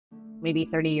Maybe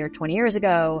 30 or 20 years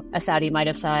ago, a Saudi might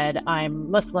have said, I'm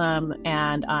Muslim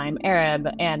and I'm Arab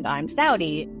and I'm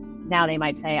Saudi. Now they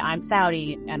might say, I'm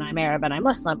Saudi and I'm Arab and I'm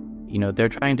Muslim. You know, they're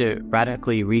trying to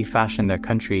radically refashion their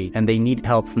country and they need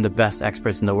help from the best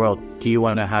experts in the world. Do you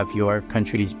want to have your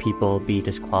country's people be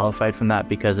disqualified from that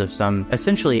because of some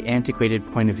essentially antiquated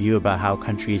point of view about how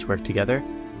countries work together?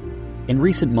 In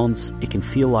recent months, it can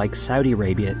feel like Saudi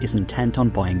Arabia is intent on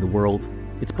buying the world.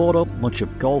 It's bought up much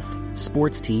of golf,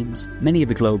 sports teams, many of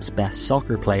the globe's best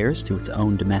soccer players to its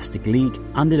own domestic league,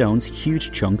 and it owns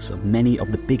huge chunks of many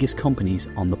of the biggest companies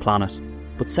on the planet.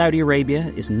 But Saudi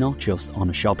Arabia is not just on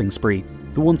a shopping spree.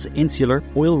 The once insular,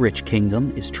 oil-rich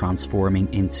kingdom is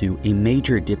transforming into a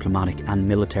major diplomatic and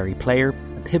military player,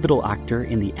 a pivotal actor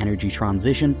in the energy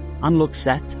transition, and looks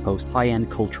set to host high-end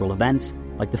cultural events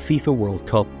like the FIFA World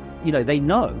Cup. You know, they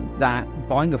know that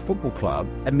buying a football club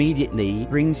immediately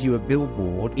brings you a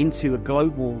billboard into a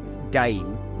global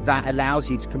game that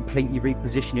allows you to completely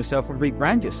reposition yourself and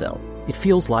rebrand yourself. It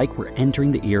feels like we're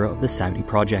entering the era of the Saudi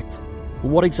project. But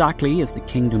what exactly is the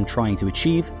kingdom trying to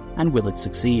achieve, and will it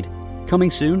succeed?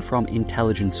 Coming soon from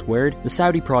Intelligence Squared, the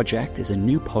Saudi Project is a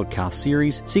new podcast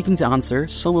series seeking to answer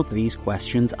some of these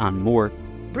questions and more.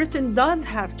 Britain does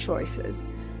have choices.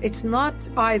 It's not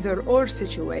either or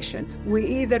situation. We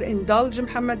either indulge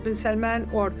Mohammed bin Salman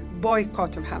or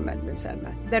boycott Mohammed bin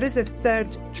Salman. There is a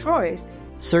third choice.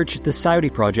 Search The Saudi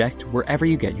Project wherever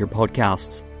you get your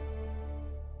podcasts.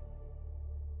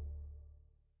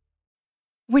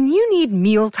 When you need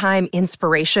mealtime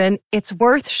inspiration, it's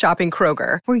worth shopping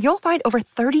Kroger, where you'll find over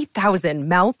 30,000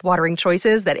 mouth-watering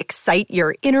choices that excite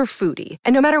your inner foodie.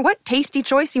 And no matter what tasty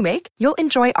choice you make, you'll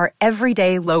enjoy our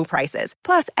everyday low prices,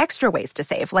 plus extra ways to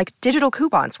save, like digital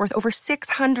coupons worth over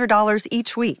 $600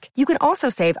 each week. You can also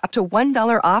save up to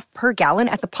 $1 off per gallon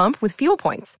at the pump with fuel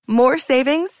points. More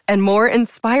savings and more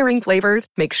inspiring flavors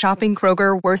make shopping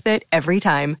Kroger worth it every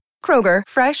time. Kroger,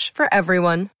 fresh for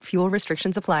everyone. Fuel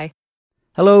restrictions apply.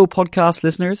 Hello, podcast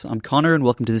listeners. I'm Connor, and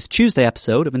welcome to this Tuesday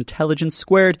episode of Intelligence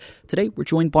Squared. Today, we're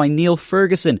joined by Neil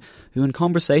Ferguson, who, in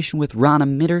conversation with Rana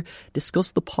Mitter,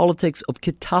 discussed the politics of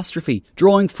catastrophe,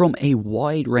 drawing from a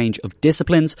wide range of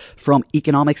disciplines, from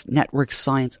economics, network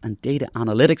science, and data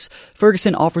analytics.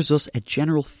 Ferguson offers us a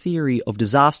general theory of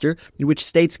disaster, in which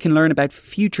states can learn about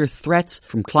future threats,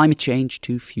 from climate change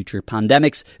to future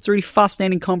pandemics. It's a really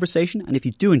fascinating conversation, and if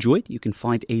you do enjoy it, you can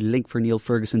find a link for Neil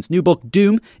Ferguson's new book,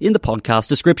 Doom, in the podcast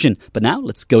description. But now,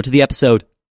 let's go to the episode.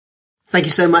 Thank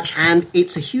you so much, and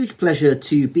it's a huge pleasure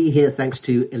to be here thanks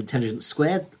to Intelligence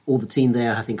Squared. All the team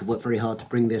there, I think, have worked very hard to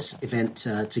bring this event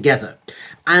together.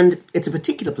 And it's a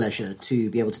particular pleasure to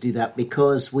be able to do that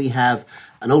because we have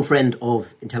an old friend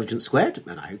of Intelligence Squared,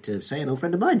 and I hope to say an old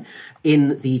friend of mine,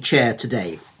 in the chair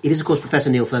today. It is, of course,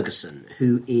 Professor Neil Ferguson,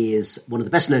 who is one of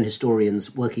the best-known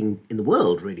historians working in the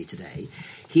world, really, today.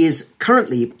 He is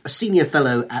currently a senior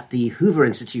fellow at the Hoover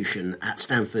Institution at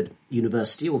Stanford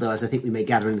University, although, as I think we may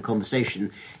gather in the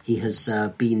conversation, he has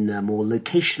been more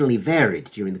locationally varied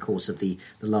during the course of the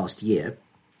last year.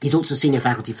 He's also senior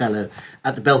faculty fellow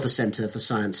at the Belfer Center for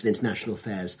Science and International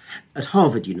Affairs at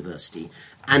Harvard University.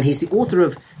 And he's the author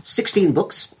of 16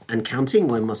 books, and counting,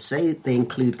 one must say. They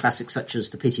include classics such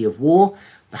as The Pity of War,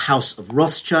 The House of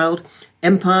Rothschild,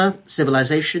 Empire,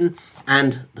 Civilization,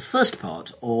 and the first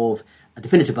part of a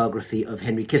definitive biography of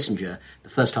Henry Kissinger, the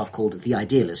first half called The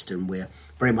Idealist, and we're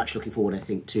very much looking forward, I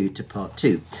think, to part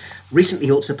two. Recently,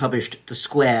 he also published The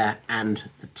Square and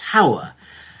the Tower.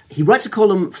 He writes a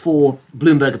column for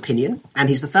Bloomberg Opinion, and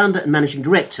he's the founder and managing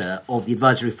director of the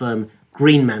advisory firm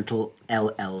Greenmantle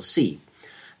LLC.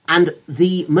 And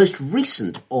the most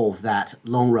recent of that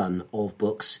long run of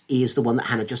books is the one that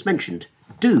Hannah just mentioned,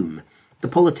 Doom, The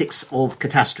Politics of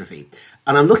Catastrophe.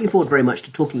 And I'm looking forward very much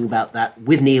to talking about that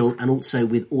with Neil and also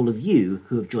with all of you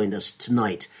who have joined us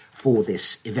tonight for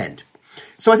this event.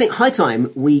 So I think high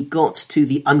time we got to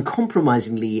the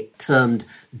uncompromisingly termed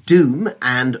Doom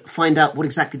and find out what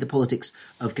exactly the politics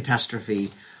of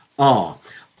catastrophe are.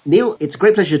 Neil, it's a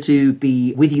great pleasure to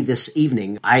be with you this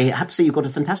evening. I have to say you've got a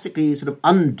fantastically sort of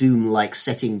un-Doom-like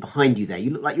setting behind you there.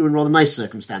 You look like you're in rather nice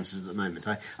circumstances at the moment.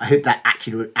 I hope that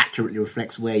accurately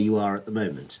reflects where you are at the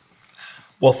moment.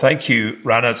 Well, thank you,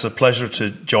 Rana. It's a pleasure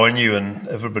to join you and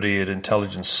everybody at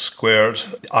Intelligence Squared.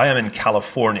 I am in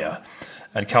California,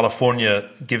 and California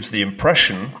gives the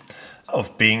impression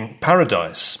of being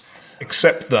paradise,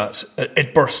 except that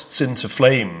it bursts into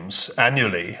flames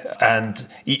annually and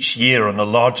each year on a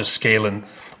larger scale and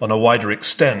on a wider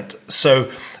extent. So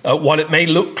while it may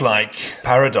look like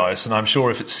paradise, and I'm sure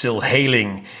if it's still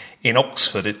hailing in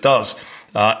Oxford, it does,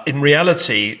 in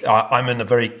reality, I'm in a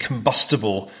very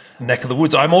combustible neck of the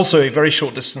woods. I'm also a very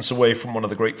short distance away from one of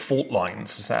the great fault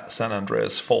lines, San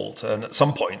Andreas Fault, and at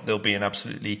some point there'll be an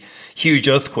absolutely huge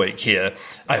earthquake here.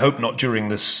 I hope not during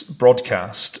this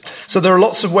broadcast. So there are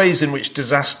lots of ways in which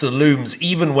disaster looms,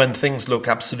 even when things look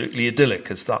absolutely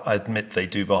idyllic, as I admit they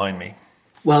do behind me.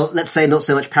 Well, let's say not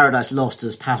so much paradise lost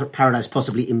as paradise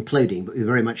possibly imploding, but we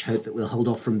very much hope that we'll hold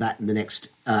off from that in the next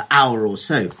hour or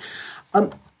so.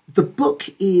 The book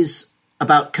is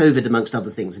about COVID, amongst other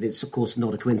things, and it's, of course,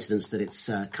 not a coincidence that it's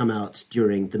come out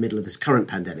during the middle of this current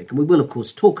pandemic, and we will, of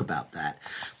course, talk about that.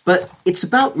 But it's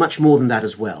about much more than that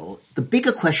as well. The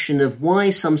bigger question of why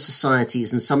some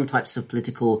societies and some types of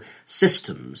political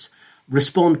systems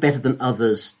respond better than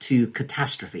others to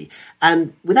catastrophe.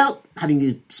 And without having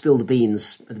you spill the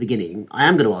beans at the beginning, I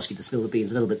am going to ask you to spill the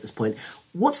beans a little bit at this point.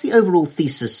 What's the overall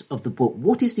thesis of the book?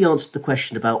 What is the answer to the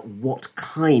question about what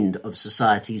kind of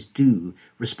societies do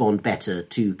respond better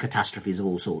to catastrophes of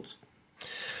all sorts?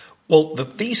 Well, the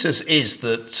thesis is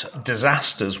that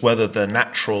disasters, whether they're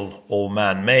natural or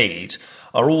man-made,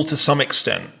 are all to some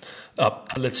extent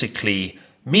politically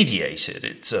mediated.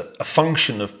 It's a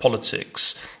function of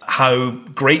politics, how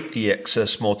great the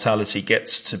excess mortality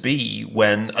gets to be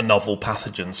when a novel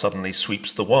pathogen suddenly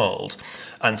sweeps the world.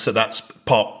 And so that's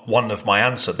part one of my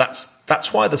answer.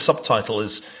 That's why the subtitle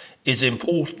is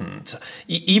important.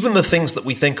 Even the things that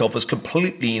we think of as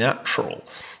completely natural,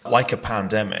 like a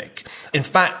pandemic, in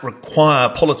fact require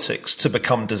politics to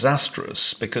become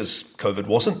disastrous, because COVID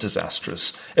wasn't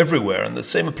disastrous everywhere. And the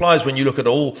same applies when you look at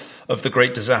all of the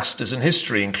great disasters in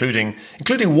history, including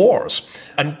wars.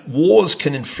 And wars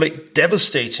can inflict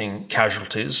devastating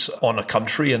casualties on a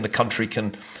country, and the country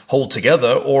can hold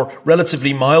together, or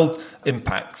relatively mild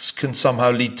impacts can somehow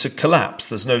lead to collapse.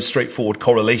 There's no straightforward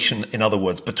correlation, in other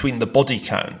words, between the body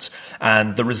count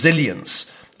and the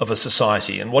resilience of a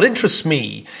society. And what interests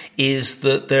me is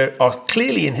that there are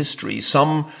clearly in history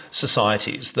some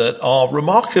societies that are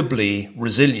remarkably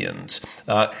resilient,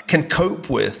 can cope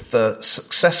with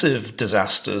successive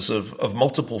disasters of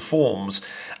multiple forms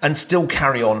and still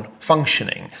carry on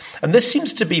functioning. And this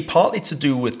seems to be partly to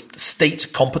do with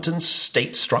state competence,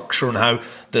 state structure, and how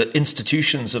the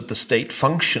institutions of the state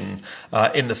function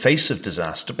in the face of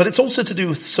disaster. But it's also to do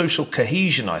with social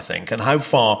cohesion, I think, and how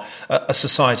far a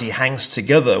society hangs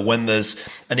together when there's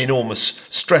an enormous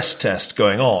stress test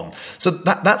going on. So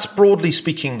that's broadly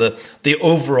speaking the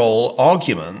overall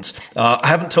argument. I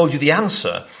haven't told you the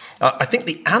answer. I think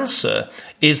the answer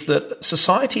is that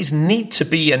societies need to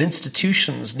be, and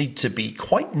institutions need to be,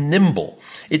 quite nimble.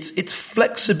 It's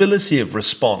flexibility of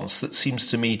response that seems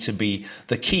to me to be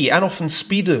the key, and often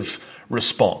speed of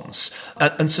response.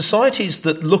 And societies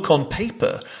that look on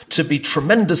paper to be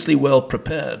tremendously well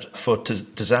prepared for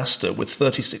disaster, with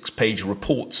 36-page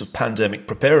reports of pandemic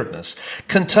preparedness,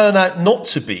 can turn out not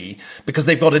to be, because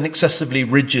they've got an excessively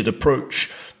rigid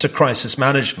approach to crisis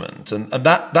management. And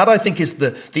that I think is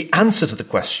the answer to the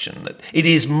question, that it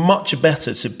is much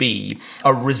better to be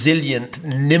a resilient,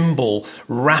 nimble,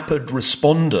 rapid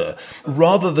responder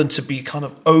rather than to be kind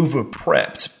of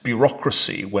over-prepped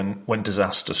bureaucracy when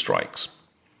disaster strikes.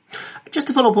 Just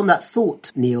to follow up on that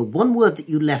thought, Neil, one word that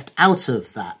you left out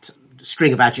of that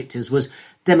string of adjectives was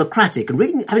democratic.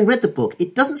 And having read the book,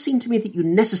 it doesn't seem to me that you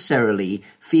necessarily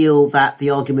feel that the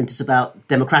argument is about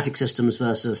democratic systems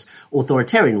versus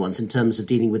authoritarian ones in terms of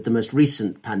dealing with the most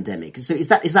recent pandemic. So is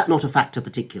that not a factor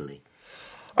particularly?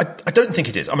 I don't think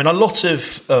it is. I mean, a lot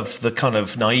of the kind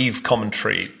of naive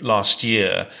commentary last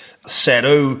year said,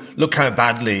 oh, look how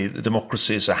badly the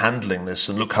democracies are handling this,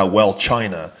 and look how well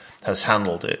China has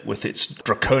handled it with its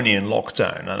draconian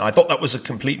lockdown. And I thought that was a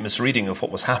complete misreading of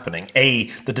what was happening.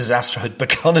 The disaster had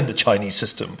begun in the Chinese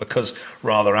system, because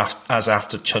rather as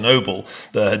after Chernobyl,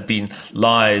 there had been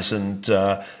lies and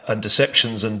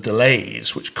deceptions and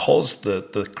delays, which caused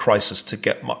the crisis to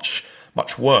get much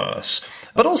worse.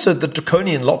 But also the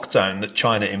draconian lockdown that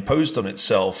China imposed on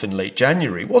itself in late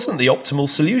January wasn't the optimal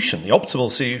solution. The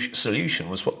optimal solution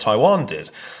was what Taiwan did,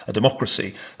 a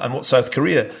democracy, and what South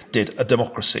Korea did, a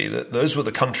democracy. Those were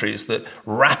the countries that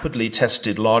rapidly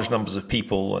tested large numbers of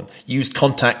people and used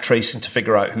contact tracing to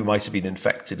figure out who might have been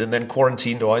infected, and then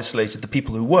quarantined or isolated the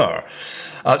people who were.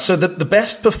 So the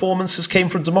best performances came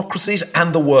from democracies,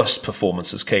 and the worst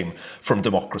performances came from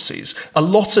democracies. A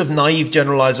lot of naive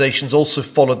generalizations also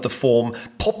followed the form,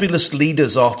 populist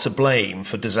leaders are to blame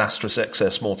for disastrous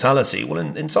excess mortality. Well,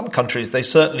 in some countries, they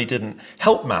certainly didn't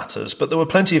help matters, but there were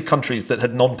plenty of countries that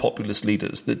had non-populist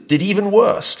leaders that did even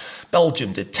worse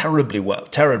Belgium did terribly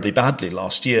badly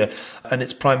last year, and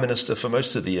its prime minister for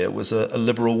most of the year was a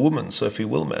liberal woman, Sophie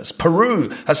Wilmès. Peru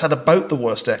has had about the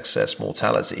worst excess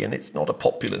mortality, and it's not a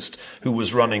populist who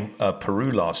was running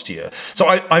Peru last year. So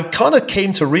I kind of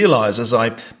came to realize as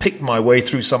I picked my way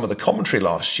through some of the commentary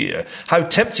last year how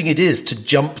tempting it is to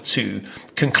jump to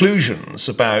conclusions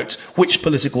about which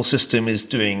political system is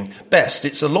doing best.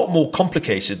 It's a lot more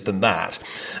complicated than that.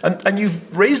 And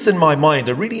you've raised in my mind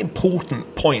a really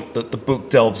important point that the book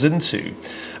delves into.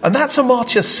 And that's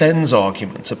Amartya Sen's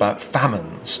argument about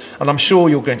famines. And I'm sure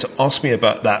you're going to ask me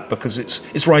about that because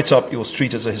it's right up your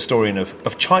street as a historian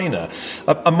of China.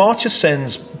 Amartya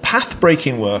Sen's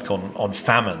path-breaking work on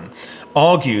famine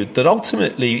argued that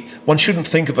ultimately one shouldn't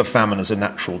think of a famine as a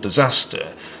natural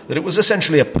disaster, that it was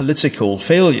essentially a political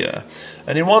failure.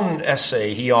 And in one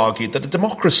essay, he argued that a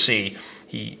democracy,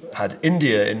 he had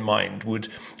India in mind, would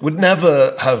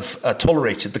never have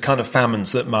tolerated the kind of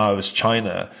famines that Mao's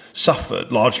China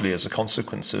suffered, largely as a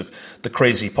consequence of the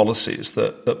crazy policies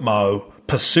that Mao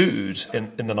pursued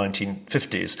in the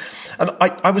 1950s. And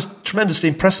I was tremendously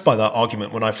impressed by that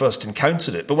argument when I first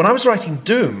encountered it. But when I was writing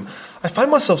Doom, I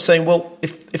found myself saying, well,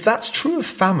 if that's true of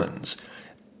famines,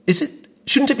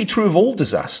 shouldn't it be true of all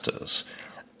disasters?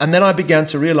 And then I began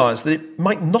to realize that it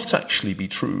might not actually be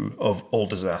true of all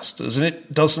disasters, and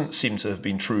it doesn't seem to have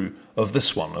been true of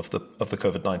this one, of the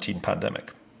COVID-19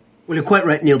 pandemic. Well, you're quite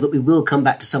right, Neil, that we will come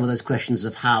back to some of those questions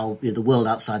of how the world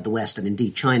outside the West and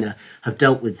indeed China have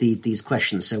dealt with these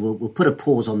questions. So we'll put a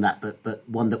pause on that, but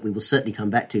one that we will certainly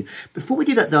come back to. Before we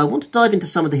do that, though, I want to dive into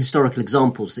some of the historical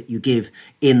examples that you give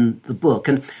in the book.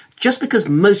 And just because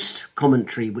most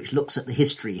commentary which looks at the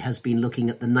history has been looking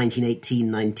at the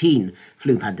 1918-19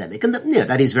 flu pandemic, and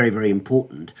that is very, very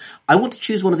important, I want to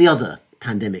choose one of the other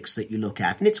pandemics that you look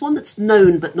at, and it's one that's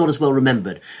known but not as well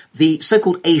remembered. The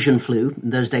so-called Asian flu.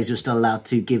 In those days, we were still allowed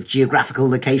to give geographical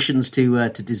locations to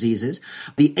diseases.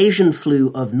 The Asian flu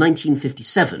of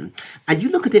 1957, and you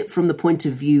look at it from the point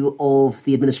of view of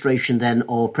the administration then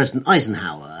of President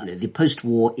Eisenhower, the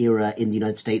post-war era in the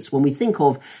United States, when we think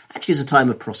of actually as a time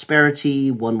of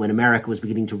prosperity, one when America was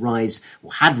beginning to rise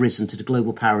or had risen to the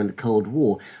global power in the Cold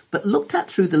War, but looked at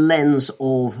through the lens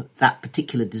of that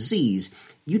particular disease.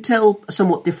 You tell a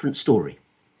somewhat different story.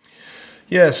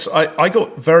 Yes, I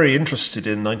got very interested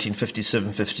in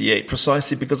 1957-58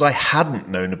 precisely because I hadn't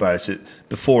known about it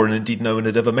before, and indeed no one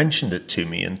had ever mentioned it to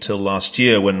me until last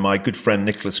year when my good friend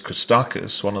Nicholas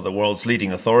Christakis, one of the world's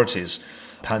leading authorities,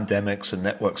 pandemics and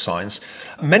network science,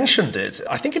 mentioned it,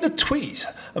 I think in a tweet,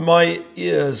 and my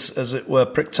ears, as it were,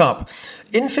 pricked up.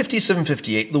 In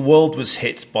 57-58, the world was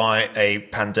hit by a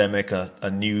pandemic, a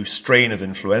new strain of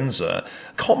influenza,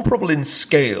 comparable in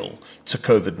scale to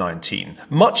COVID-19,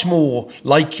 much more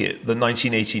like it than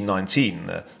 1918-19,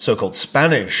 the so-called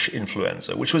Spanish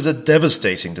influenza, which was a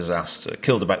devastating disaster,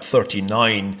 killed about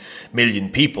 39 million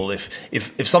people.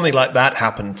 If something like that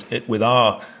happened with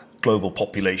our global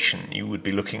population, you would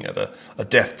be looking at a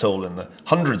death toll in the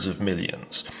hundreds of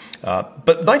millions.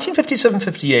 But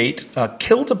 1957-58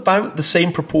 killed about the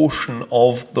same proportion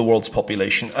of the world's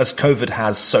population as COVID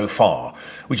has so far,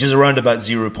 which is around about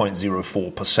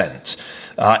 0.04%.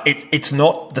 It's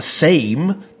not the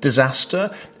same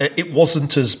disaster. It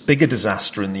wasn't as big a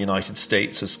disaster in the United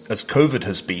States as COVID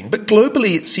has been, but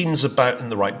globally it seems about in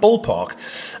the right ballpark.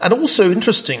 And also,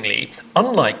 interestingly,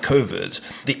 unlike COVID,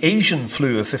 the Asian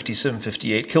flu of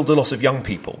 57-58 killed a lot of young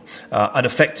people and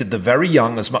affected the very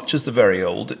young as much as the very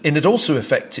old. And it also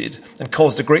affected and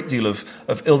caused a great deal of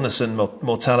illness and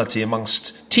mortality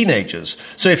amongst teenagers.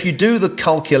 So if you do the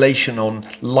calculation on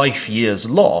life years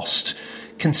lost,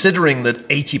 considering that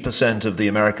 80% of the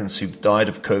Americans who died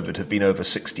of COVID have been over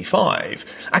 65,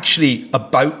 actually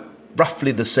about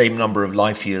roughly the same number of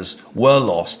life years were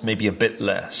lost, maybe a bit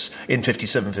less, in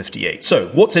 57-58. So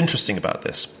what's interesting about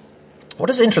this? What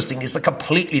is interesting is the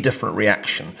completely different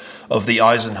reaction of the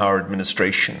Eisenhower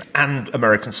administration and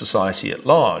American society at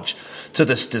large to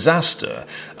this disaster.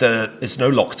 There is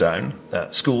no lockdown.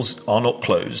 Schools are not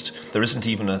closed. There isn't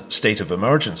even a state of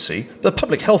emergency. The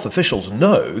public health officials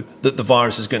know that the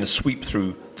virus is going to sweep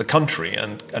through the country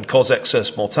and cause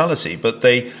excess mortality, but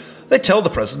they tell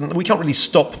the president that we can't really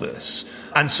stop this.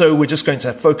 And so we're just going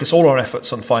to focus all our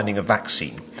efforts on finding a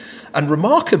vaccine. And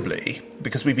remarkably,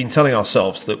 because we've been telling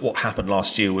ourselves that what happened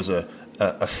last year was a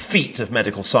feat of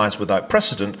medical science without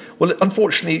precedent, well,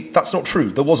 unfortunately, that's not true.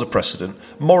 There was a precedent.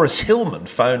 Maurice Hillman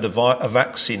found a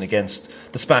vaccine against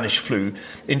the Spanish flu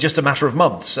in just a matter of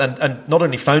months, and not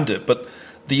only found it, but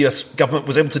the US government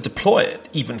was able to deploy it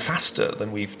even faster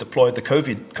than we've deployed the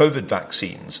COVID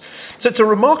vaccines. So it's a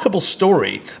remarkable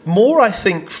story, more, I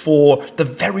think, for the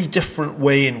very different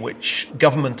way in which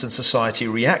government and society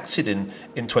reacted in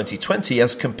 2020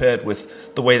 as compared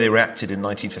with the way they reacted in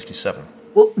 1957.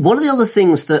 Well, one of the other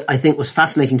things that I think was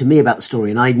fascinating to me about the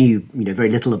story, and I knew very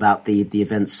little about the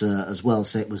events as well,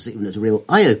 so it was a real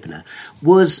eye-opener,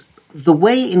 was the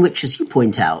way in which, as you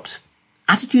point out,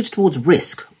 attitudes towards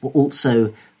risk were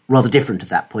also rather different at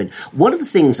that point. One of the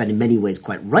things, and in many ways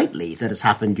quite rightly, that has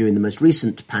happened during the most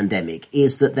recent pandemic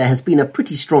is that there has been a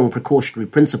pretty strong precautionary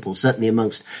principle, certainly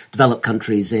amongst developed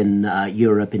countries in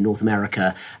Europe, in North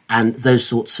America, and those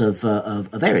sorts of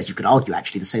areas. You could argue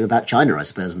actually the same about China, I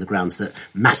suppose, on the grounds that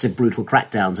massive brutal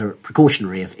crackdowns are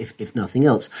precautionary, if nothing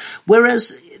else.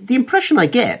 Whereas the impression I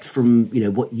get from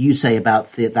what you say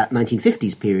about that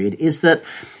 1950s period is that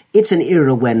it's an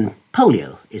era when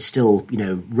polio is still,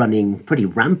 running pretty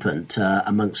rampant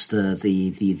amongst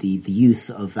the youth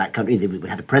of that country. We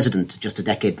had a president just a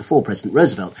decade before, President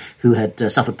Roosevelt, who had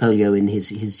suffered polio in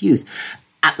his youth.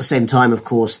 At the same time, of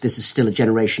course, this is still a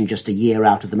generation just a year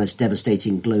out of the most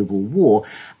devastating global war.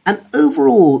 And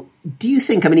overall, do you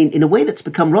think, in a way that's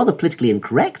become rather politically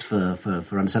incorrect for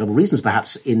understandable reasons,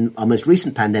 perhaps, in our most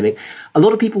recent pandemic, a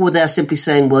lot of people were there simply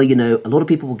saying, well, a lot of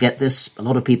people will get this, a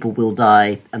lot of people will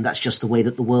die, and that's just the way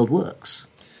that the world works?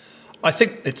 I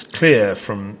think it's clear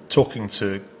from talking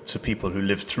to people who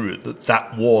lived through it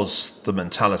that was the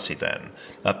mentality then.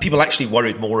 People actually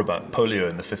worried more about polio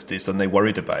in the 50s than they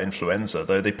worried about influenza,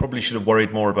 though they probably should have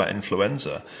worried more about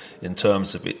influenza in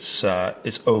terms of its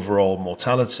overall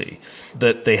mortality.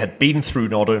 That they had been through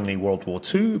not only World War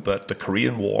II, but the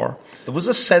Korean War. There was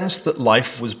a sense that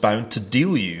life was bound to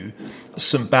deal you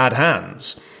some bad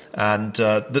hands. And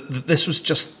this was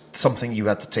just something you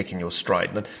had to take in your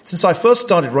stride. And since I first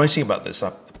started writing about this,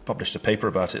 I published a paper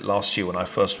about it last year when I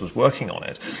first was working on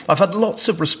it. I've had lots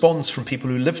of response from people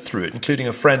who lived through it, including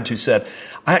a friend who said,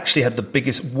 I actually had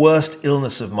the worst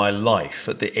illness of my life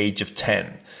at the age of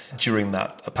 10 during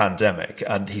that pandemic.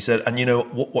 And he said, and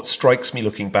what strikes me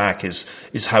looking back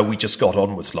is how we just got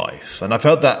on with life. And I've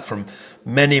heard that from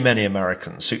many, many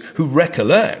Americans who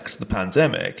recollect the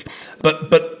pandemic,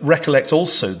 but recollect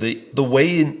also the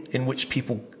way in which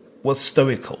people were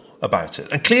stoical about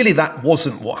it. And clearly that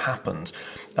wasn't what happened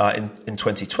in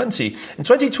 2020. In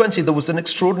 2020, there was an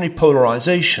extraordinary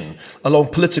polarization along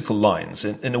political lines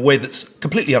in a way that's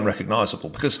completely unrecognizable,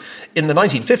 because in the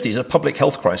 1950s, a public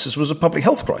health crisis was a public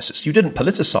health crisis. You didn't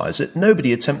politicize it.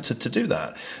 Nobody attempted to do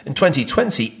that. In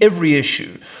 2020, every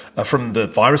issue, from the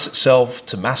virus itself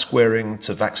to mask wearing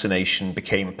to vaccination,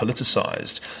 became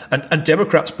politicized. And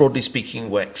Democrats, broadly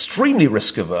speaking, were extremely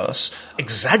risk averse,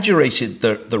 exaggerated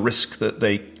the risk that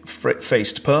they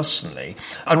faced personally,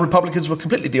 and Republicans were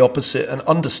completely the opposite and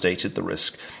understated the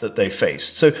risk that they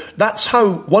faced. So that's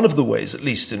how, one of the ways, at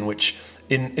least, in which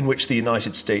the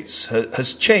United States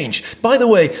has changed. By the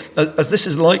way, as this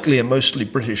is likely a mostly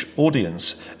British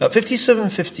audience,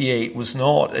 57-58 was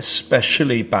not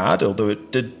especially bad, although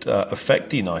it did affect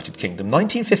the United Kingdom.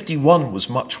 1951 was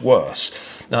much worse.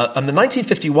 And the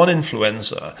 1951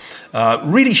 influenza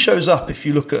really shows up if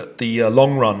you look at the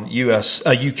long-run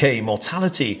UK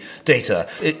mortality data.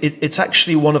 It's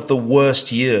actually one of the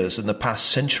worst years in the past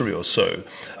century or so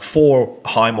for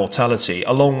high mortality,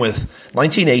 along with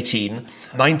 1918,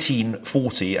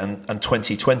 1940 and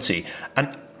 2020.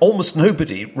 And almost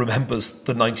nobody remembers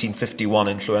the 1951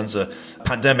 influenza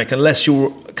pandemic unless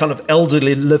you're kind of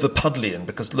elderly Liverpudlian,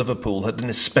 because Liverpool had an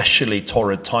especially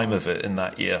torrid time of it in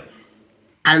that year.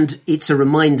 And it's a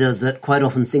reminder that quite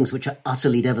often things which are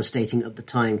utterly devastating at the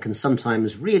time can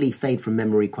sometimes really fade from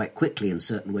memory quite quickly in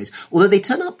certain ways, although they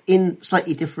turn up in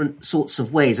slightly different sorts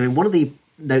of ways. One of the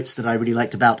notes that I really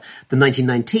liked about the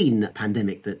 1919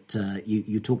 pandemic that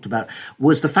you talked about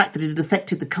was the fact that it had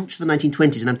affected the culture of the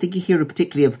 1920s. And I'm thinking here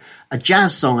particularly of a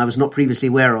jazz song I was not previously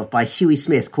aware of by Huey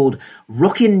Smith called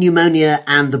Rockin' Pneumonia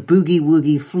and the Boogie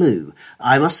Woogie Flu.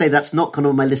 I must say that's not kind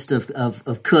of on my list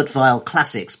of Kurt Weill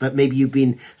classics, but maybe you've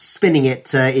been spinning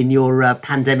it in your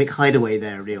pandemic hideaway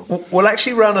there, Neil. Well,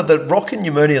 actually, Rana, the Rockin'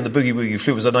 Pneumonia and the Boogie Woogie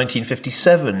Flu was a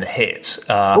 1957 hit.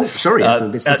 Sorry, I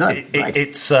missed the time. Right.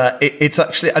 It's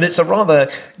actually, and it's a rather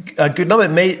good number.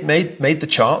 It made the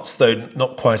charts, though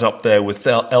not quite up there with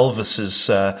Elvis's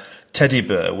Teddy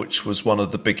Bear, which was one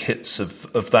of the big hits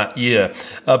of that year.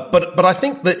 But I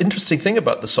think the interesting thing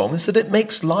about the song is that it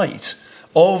makes light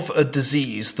of a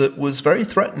disease that was very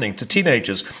threatening to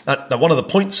teenagers. Now, one of the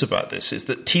points about this is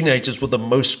that teenagers were the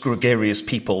most gregarious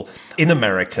people in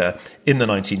America in the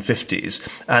 1950s,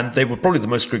 and they were probably the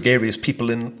most gregarious people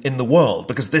in the world,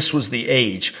 because this was the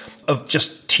age of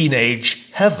just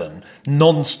teenage heaven,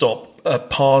 non-stop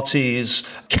parties,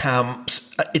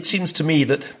 camps. It seems to me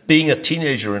that being a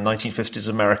teenager in 1950s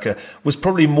America was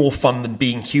probably more fun than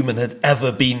being human had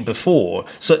ever been before.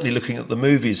 Certainly looking at the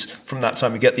movies from that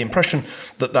time, you get the impression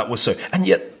that that was so. And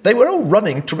yet they were all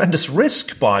running tremendous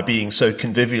risk by being so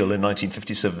convivial in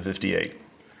 1957-58.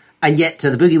 And yet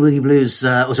the Boogie Woogie Blues,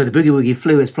 the Boogie Woogie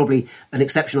Flu is probably an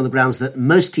exception on the grounds that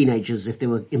most teenagers, if they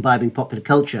were imbibing popular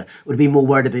culture, would be more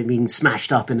worried about being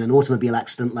smashed up in an automobile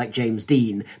accident like James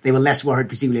Dean. They were less worried,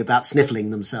 presumably, about sniffling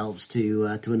themselves to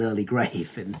an early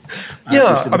grave in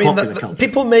popular culture.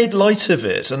 People made light of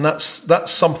it, and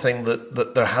that's something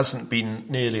that there hasn't been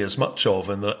nearly as much of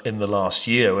in the last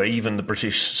year, where even the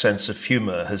British sense of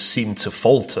humour has seemed to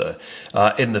falter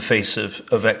in the face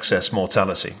of excess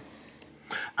mortality.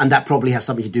 And that probably has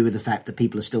something to do with the fact that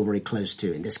people are still very close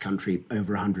to, in this country,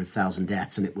 over 100,000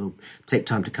 deaths, and it will take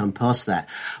time to come past that.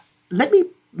 Let me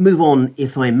move on,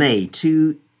 if I may,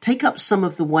 to take up some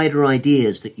of the wider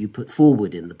ideas that you put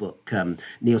forward in the book,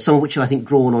 Neil, some of which I think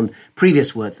drawn on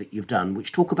previous work that you've done,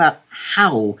 which talk about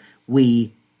how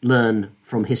we learn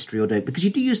from history or don't. Because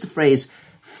you do use the phrase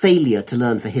failure to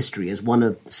learn for history as one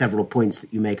of several points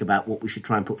that you make about what we should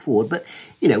try and put forward. But,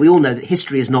 we all know that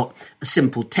history is not a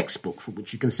simple textbook from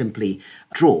which you can simply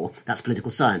draw. That's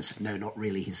political science. No, not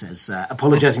really, he says,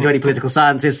 apologising to any political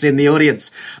scientists in the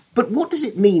audience. But what does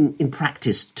it mean in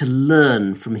practice to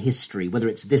learn from history, whether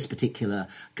it's this particular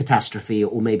catastrophe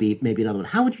or maybe another one?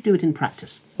 How would you do it in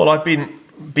practice? Well, I've been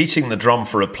beating the drum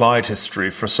for applied history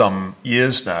for some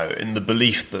years now, in the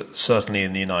belief that certainly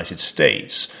in the United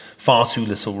States, far too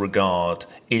little regard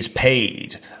is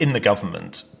paid in the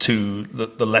government to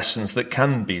the lessons that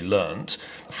can be learnt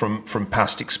from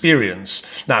past experience.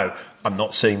 Now, I'm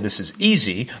not saying this is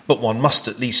easy, but one must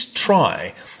at least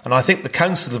try. And I think the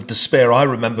counsel of despair I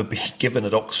remember being given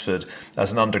at Oxford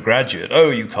as an undergraduate,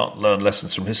 you can't learn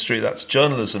lessons from history, that's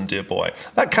journalism, dear boy.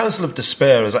 That counsel of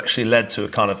despair has actually led to a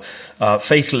kind of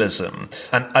fatalism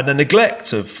and a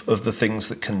neglect of the things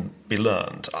that can be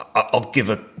learned. I'll give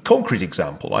a concrete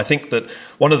example. I think that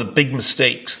one of the big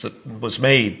mistakes that was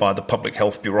made by the public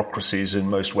health bureaucracies in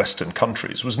most Western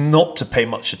countries was not to pay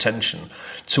much attention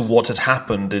to what had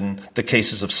happened in the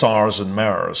cases of SARS and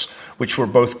MERS, which were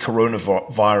both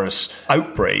coronavirus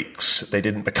outbreaks. They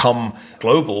didn't become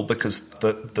global because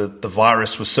the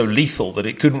virus was so lethal that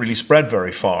it couldn't really spread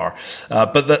very far.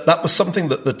 But that was something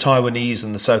that the Taiwanese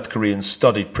and the South Koreans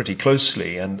studied pretty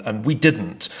closely, and we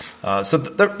didn't. So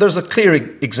there's a clear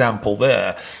example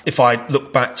there. If I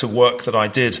look back to work that I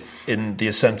did in The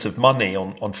Ascent of Money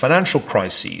on financial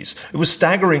crises, it was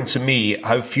staggering to me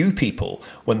how few people,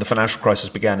 when the financial crisis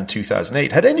began in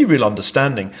 2008, had any real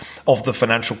understanding of the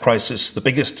financial crisis, the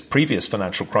biggest previous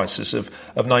financial crisis of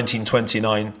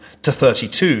 1929 to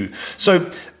 32. So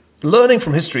learning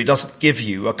from history doesn't give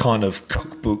you a kind of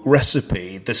cookbook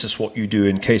recipe, this is what you do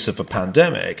in case of a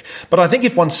pandemic. But I think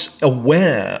if one's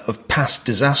aware of past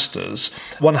disasters,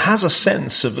 one has a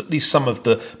sense of at least some of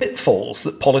the pitfalls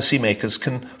that policymakers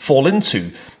can fall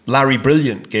into. Larry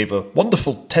Brilliant gave a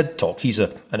wonderful TED Talk. He's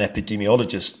an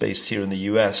epidemiologist based here in the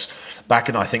US back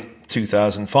in, I think,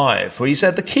 2005, where he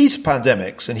said the key to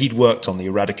pandemics, and he'd worked on the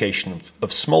eradication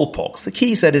of smallpox, the key,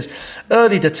 he said, is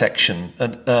early detection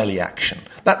and early action.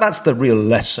 That's the real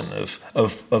lesson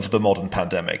of the modern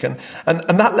pandemic. And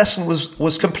that lesson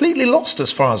was completely lost,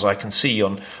 as far as I can see,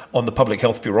 on the public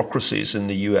health bureaucracies in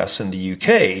the US and the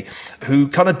UK, who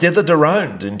kind of dithered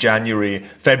around in January,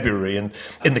 February, and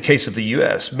in the case of the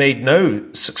US, made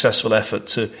no successful effort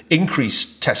to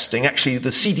increase testing. Actually, the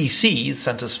CDC, the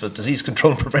Centers for Disease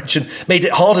Control and Prevention, made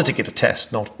it harder to get a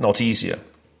test, not easier.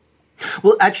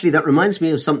 Well, actually, that reminds me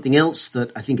of something else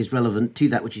that I think is relevant to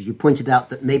that, which is you pointed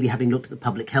out that maybe having looked at the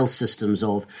public health systems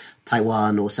of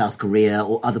Taiwan or South Korea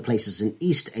or other places in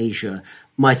East Asia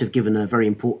might have given a very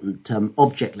important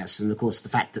object lesson. Of course, the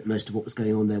fact that most of what was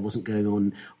going on there wasn't going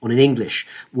on in English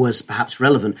was perhaps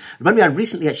relevant. Remind me, I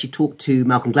recently actually talked to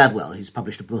Malcolm Gladwell, who's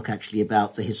published a book actually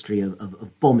about the history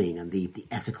of bombing and the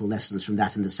ethical lessons from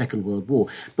that in the Second World War.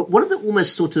 But one of the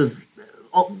almost sort of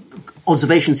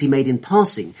observations he made in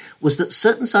passing was that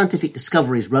certain scientific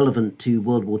discoveries relevant to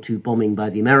World War II bombing by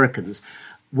the Americans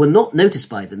were not noticed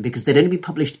by them because they'd only been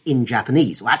published in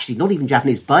Japanese, or actually not even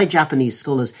Japanese, by Japanese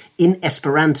scholars in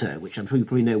Esperanto, which I'm sure you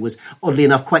probably know was, oddly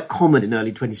enough, quite common in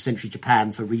early 20th century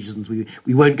Japan for reasons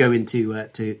we won't go into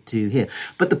to here.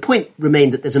 But the point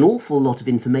remained that there's an awful lot of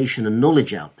information and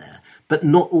knowledge out there, but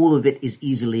not all of it is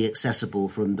easily accessible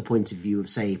from the point of view of,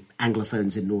 say,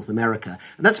 Anglophones in North America.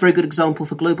 And that's a very good example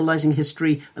for globalizing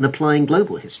history and applying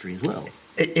global history as well.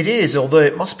 It is, although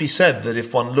it must be said that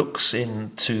if one looks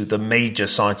into the major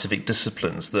scientific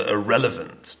disciplines that are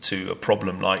relevant to a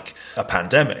problem like a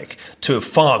pandemic, to a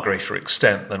far greater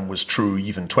extent than was true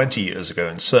even 20 years ago,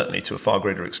 and certainly to a far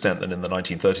greater extent than in the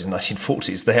 1930s and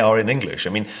 1940s, they are in English. I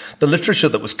mean, the literature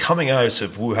that was coming out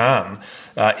of Wuhan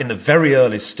in the very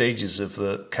early stages of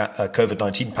the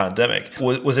COVID-19 pandemic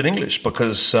was in English,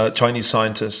 because Chinese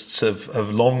scientists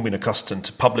have long been accustomed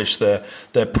to publish their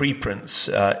preprints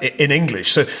in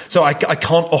English. So I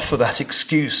can't offer that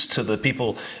excuse to the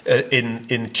people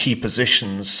in key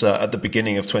positions at the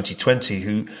beginning of 2020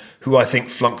 who I think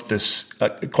flunked this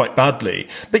quite badly.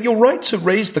 But you're right to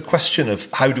raise the question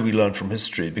of how do we learn from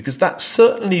history, because that's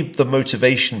certainly the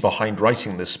motivation behind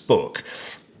writing this book.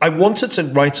 I wanted to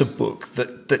write a book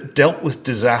that dealt with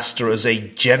disaster as a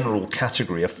general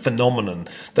category, a phenomenon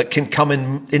that can come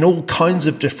in all kinds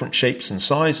of different shapes and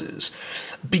sizes.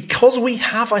 Because we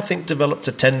have, I think, developed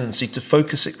a tendency to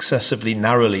focus excessively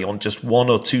narrowly on just one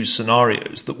or two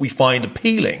scenarios that we find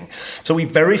appealing. So we're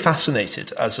very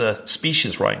fascinated as a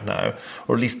species right now,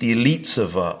 or at least the elites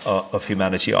of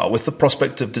humanity are, with the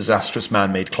prospect of disastrous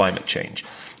man-made climate change.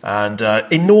 And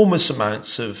enormous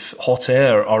amounts of hot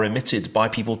air are emitted by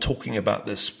people talking about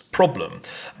this problem.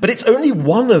 But it's only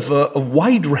one of a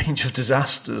wide range of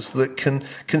disasters that can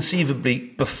conceivably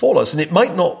befall us. And it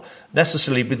might not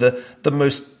necessarily be the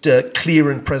most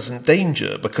clear and present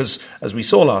danger, because, as we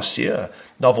saw last year,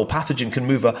 novel pathogen can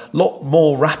move a lot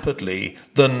more rapidly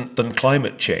than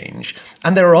climate change.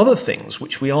 And there are other things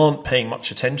which we aren't paying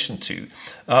much attention to,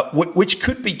 which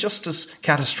could be just as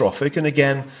catastrophic and,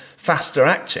 again, faster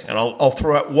acting. And I'll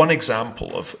throw out one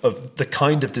example of the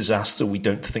kind of disaster we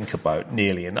don't think about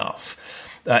nearly enough.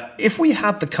 If we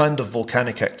had the kind of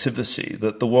volcanic activity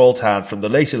that the world had from the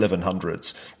late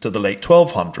 1100s to the late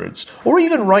 1200s, or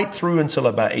even right through until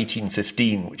about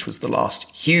 1815, which was the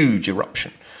last huge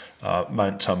eruption,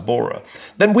 Mount Tambora,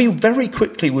 then we very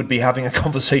quickly would be having a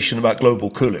conversation about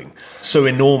global cooling. So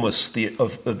enormous the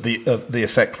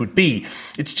effect would be.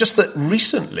 It's just that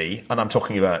recently, and I'm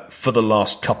talking about for the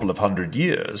last couple of hundred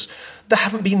years, there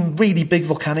haven't been really big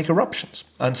volcanic eruptions.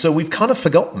 And so we've kind of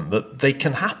forgotten that they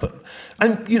can happen.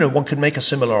 And, one could make a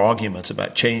similar argument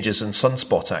about changes in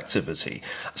sunspot activity.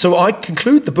 So I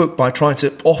conclude the book by trying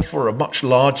to offer a much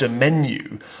larger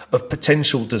menu of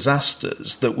potential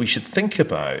disasters that we should think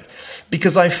about,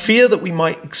 because I fear that we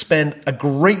might expend a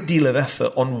great deal of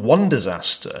effort on one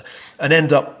disaster and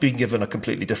end up being given a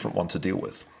completely different one to deal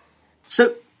with.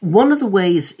 So one of the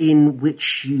ways in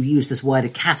which you use this wider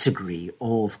category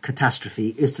of catastrophe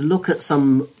is to look at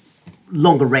some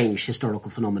longer range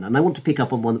historical phenomena. And I want to pick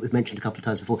up on one that we've mentioned a couple of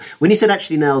times before. When you said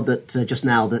actually just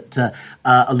now that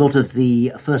a lot of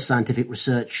the first scientific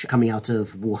research coming out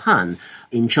of Wuhan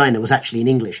in China was actually in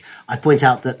English, I'd point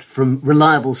out that from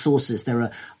reliable sources, there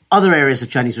are other areas of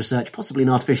Chinese research, possibly in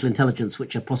artificial intelligence,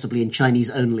 which are possibly in Chinese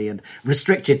only and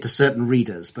restricted to certain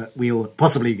readers. But we'll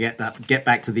possibly get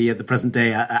back to the present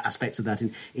day aspects of that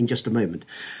in just a moment.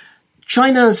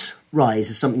 China's rise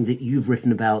is something that you've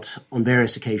written about on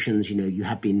various occasions. You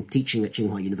have been teaching at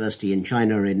Tsinghua University in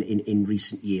China in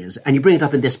recent years, and you bring it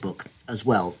up in this book as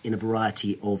well in a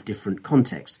variety of different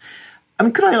contexts. I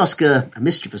mean, could I ask a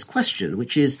mischievous question,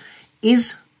 which is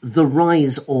the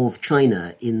rise of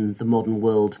China in the modern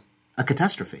world a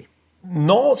catastrophe?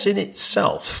 Not in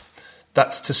itself.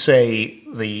 That's to say,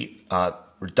 the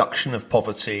reduction of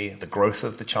poverty, the growth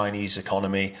of the Chinese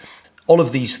economy, all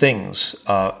of these things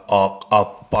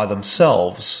are by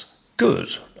themselves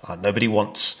good. Nobody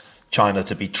wants China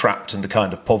to be trapped in the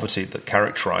kind of poverty that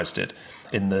characterized it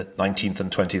in the 19th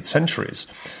and 20th centuries.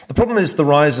 The problem is the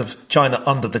rise of China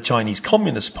under the Chinese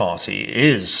Communist Party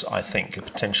is, I think, a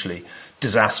potentially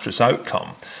disastrous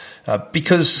outcome.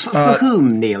 Because for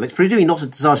whom, Neil? It's presumably not a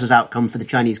disastrous outcome for the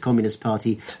Chinese Communist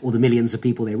Party or the millions of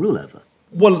people they rule over.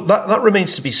 Well, that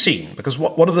remains to be seen, because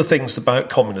one of the things about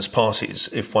communist parties,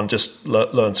 if one just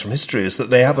learns from history, is that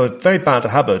they have a very bad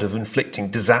habit of inflicting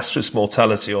disastrous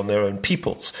mortality on their own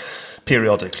peoples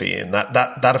periodically. And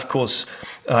that of course,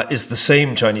 is the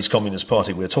same Chinese Communist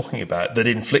Party we're talking about that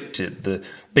inflicted the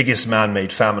biggest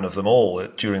man-made famine of them all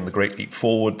during the Great Leap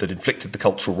Forward, that inflicted the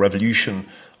Cultural Revolution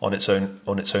on its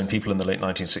own people in the late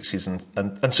 1960s.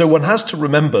 And so one has to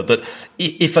remember that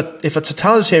if a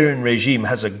totalitarian regime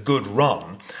has a good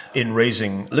run in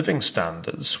raising living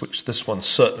standards, which this one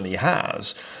certainly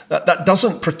has, that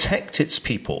doesn't protect its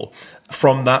people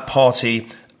from that party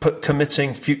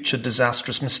committing future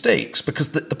disastrous mistakes, because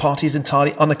the party is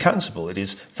entirely unaccountable. It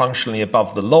is functionally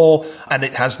above the law, and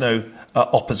it has no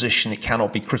opposition. It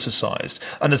cannot be criticised.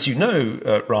 And as you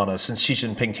know, Rana, since Xi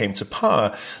Jinping came to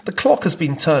power, the clock has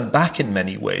been turned back in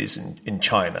many ways in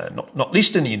China, not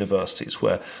least in the universities,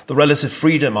 where the relative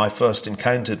freedom I first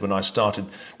encountered when I started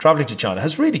travelling to China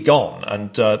has really gone.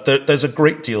 And there's a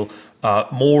great deal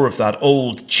more of that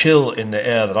old chill in the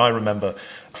air that I remember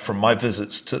from my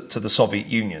visits to the Soviet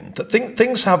Union, that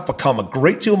things have become a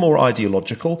great deal more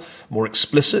ideological, more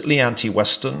explicitly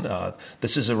anti-Western.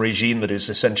 This is a regime that is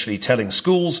essentially telling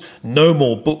schools no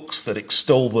more books that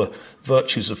extol the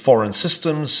virtues of foreign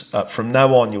systems. From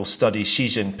now on, you'll study Xi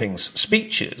Jinping's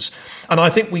speeches. And I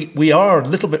think we are a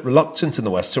little bit reluctant in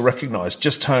the West to recognize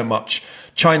just how much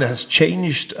China has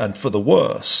changed, and for the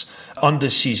worse, under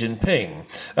Xi Jinping.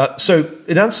 So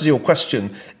in answer to your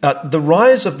question, the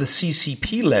rise of the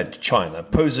CCP-led China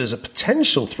poses a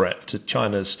potential threat to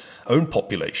China's own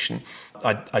population.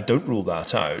 I don't rule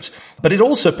that out. But it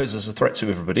also poses a threat to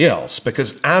everybody else,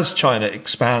 because as China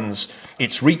expands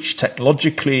its reach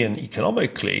technologically and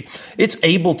economically, it's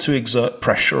able to exert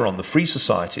pressure on the free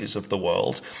societies of the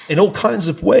world in all kinds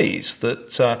of ways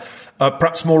that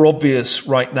perhaps more obvious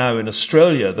right now in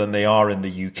Australia than they are in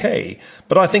the UK,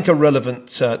 but I think are relevant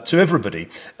to everybody.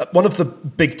 One of the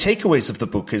big takeaways of the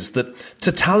book is that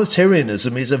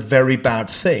totalitarianism is a very bad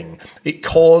thing. It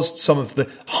caused some of the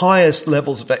highest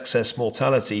levels of excess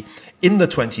mortality in the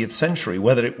 20th century,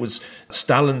 whether it was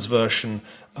Stalin's version,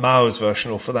 Mao's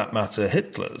version, or for that matter,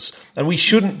 Hitler's. And we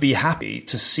shouldn't be happy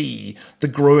to see the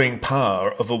growing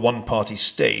power of a one-party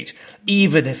state,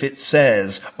 even if it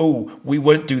says, oh, we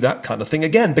won't do that kind of thing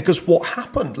again. Because what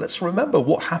happened, let's remember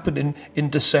what happened in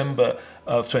December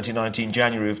of 2019,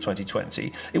 January of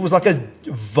 2020. It was like a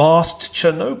vast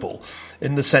Chernobyl,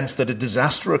 in the sense that a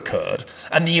disaster occurred,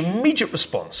 and the immediate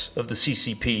response of the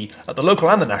CCP at the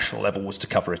local and the national level was to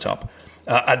cover it up.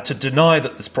 And to deny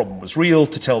that this problem was real,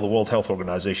 to tell the World Health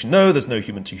Organization, no, there's no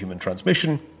human-to-human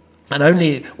transmission. And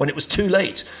only when it was too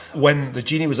late, when the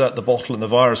genie was out the bottle and the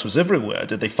virus was everywhere,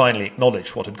 did they finally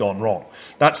acknowledge what had gone wrong.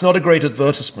 That's not a great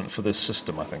advertisement for this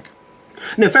system, I think.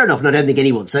 No, fair enough. And I don't think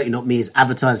anyone, certainly not me, is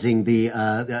advertising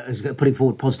putting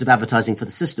forward positive advertising for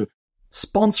the system.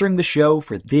 Sponsoring the show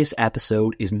for this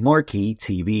episode is Marquee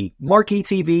TV. Marquee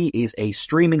TV is a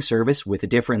streaming service with a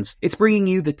difference. It's bringing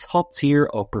you the top tier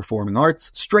of performing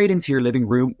arts straight into your living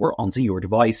room or onto your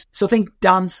device. So think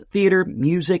dance, theatre,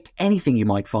 music, anything you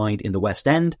might find in the West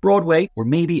End, Broadway, or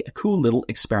maybe a cool little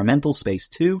experimental space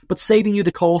too, but saving you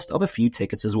the cost of a few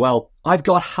tickets as well. I've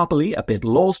got happily a bit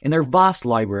lost in their vast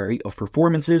library of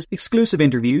performances, exclusive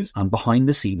interviews, and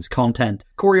behind-the-scenes content.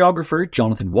 Choreographer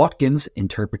Jonathan Watkins'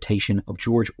 interpretation of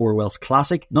George Orwell's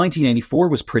classic 1984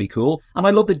 was pretty cool, and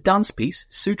I love the dance piece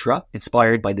Sutra,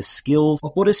 inspired by the skills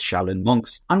of Buddhist Shaolin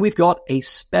monks. And we've got a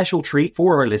special treat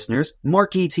for our listeners.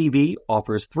 Marquee TV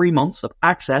offers 3 months of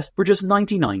access for just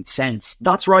 99 cents.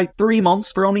 That's right, 3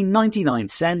 months for only 99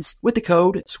 cents with the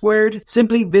code SQUARED.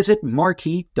 Simply visit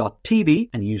marquee.tv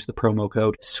and use the promo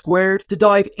code SQUARED to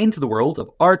dive into the world of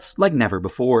arts like never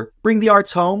before. Bring the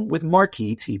arts home with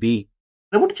Marquee TV.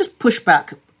 I want to just push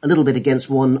back a little bit against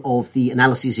one of the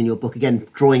analyses in your book, again,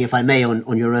 drawing, if I may,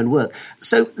 on your own work.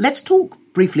 So let's talk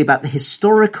briefly about the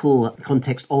historical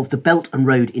context of the Belt and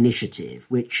Road Initiative,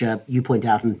 which you point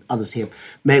out and others here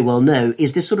may well know,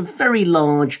 is this sort of very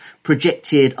large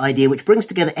projected idea which brings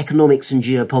together economics and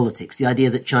geopolitics, the idea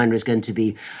that China is going to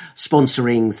be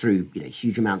sponsoring through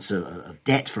huge amounts of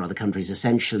debt for other countries,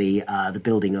 essentially, the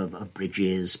building of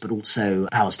bridges, but also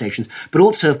power stations, but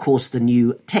also, of course, the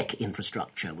new tech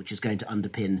infrastructure, which is going to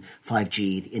underpin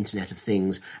 5G, the Internet of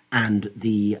Things, and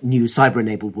the new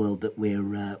cyber-enabled world that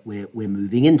we're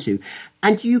moving into.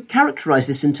 And you characterize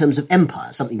this in terms of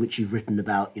empire, something which you've written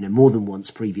about, more than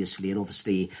once previously. And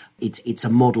obviously it's a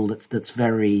model that's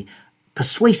very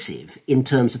persuasive in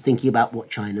terms of thinking about what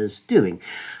China's doing.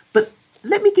 But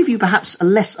let me give you perhaps a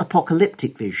less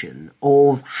apocalyptic vision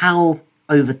of how,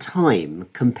 over time,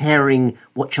 comparing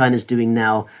what China's doing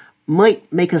now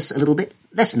might make us a little bit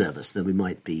less nervous than we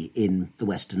might be in the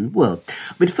Western world.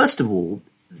 I mean, first of all,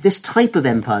 this type of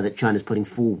empire that China's putting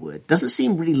forward doesn't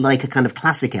seem really like a kind of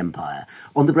classic empire,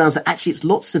 on the grounds that actually it's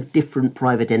lots of different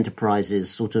private enterprises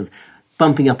sort of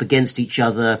bumping up against each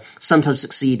other, sometimes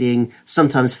succeeding,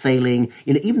 sometimes failing.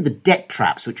 Even the debt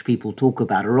traps which people talk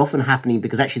about are often happening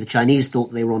because actually the Chinese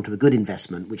thought they were onto a good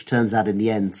investment, which turns out in the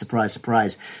end, surprise,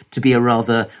 surprise, to be a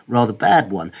rather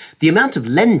bad one. The amount of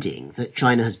lending that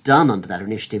China has done under that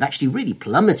initiative actually really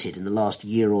plummeted in the last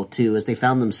year or two as they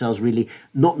found themselves really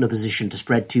not in a position to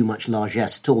spread too much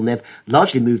largesse at all. And they've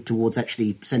largely moved towards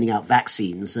actually sending out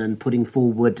vaccines and putting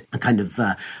forward a kind of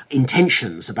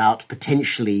intentions about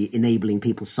potentially enabling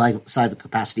people's cyber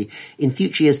capacity in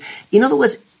future years. In other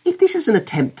words, if this is an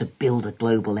attempt to build a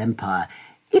global empire,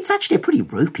 it's actually a pretty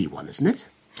ropey one, isn't it?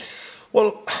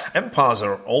 Well, empires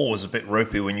are always a bit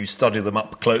ropey when you study them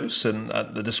up close, and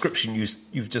the description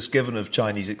you've just given of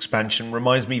Chinese expansion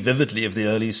reminds me vividly of the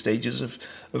early stages of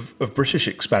British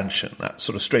expansion, that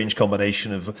sort of strange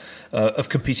combination of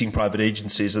competing private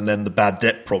agencies and then the bad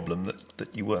debt problem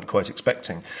that you weren't quite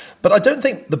expecting. But I don't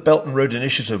think the Belt and Road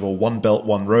Initiative, or One Belt,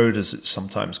 One Road as it's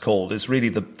sometimes called, is really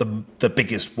the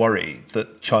biggest worry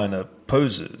that China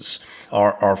poses.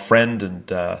 Our friend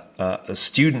and a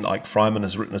student, Ike Fryman,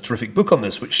 has written a terrific book on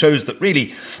this, which shows that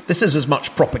really this is as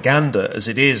much propaganda as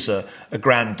it is a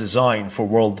grand design for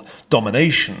world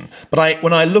domination. But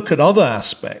when I look at other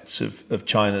aspects of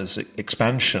China's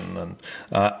expansion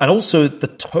and also the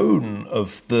tone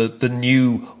of the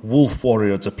new wolf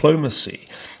warrior diplomacy,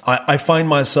 I find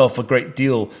myself a great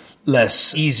deal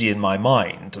less easy in my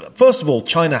mind. First of all,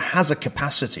 China has a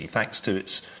capacity, thanks to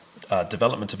its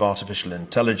development of artificial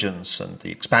intelligence and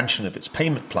the expansion of its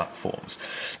payment platforms,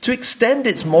 to extend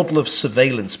its model of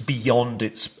surveillance beyond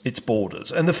its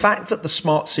borders. And the fact that the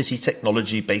smart city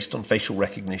technology based on facial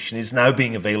recognition is now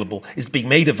being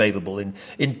made available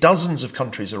in dozens of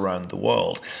countries around the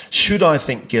world should, I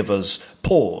think, give us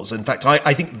pause. In fact,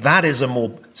 I think that is a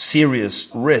more serious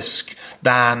risk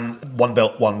than One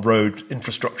Belt, One Road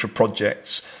infrastructure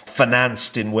projects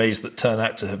financed in ways that turn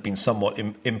out to have been somewhat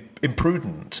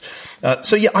imprudent.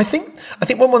 I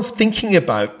think when one's thinking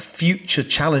about future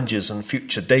challenges and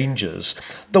future dangers,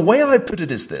 the way I put it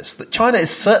is this, that China is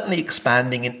certainly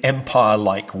expanding in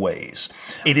empire-like ways.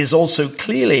 It is also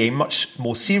clearly a much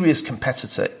more serious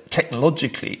competitor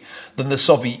technologically than the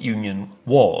Soviet Union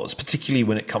was, particularly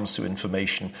when it comes to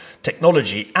information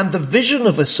technology. And the vision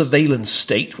of a surveillance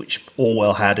state, which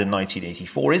Orwell had in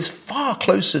 1984, is far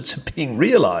closer to being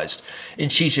realized in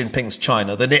Xi Jinping's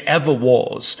China than it ever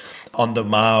was under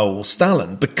Mao or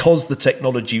Stalin, because the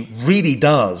technology really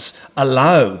does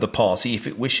allow the party, if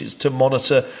it wishes, to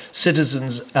monitor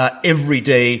citizens'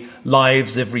 everyday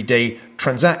lives, everyday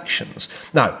transactions.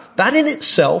 Now, that in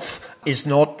itself is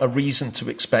not a reason to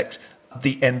expect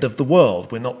the end of the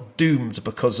world. We're not doomed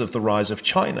because of the rise of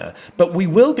China. But we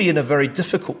will be in a very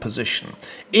difficult position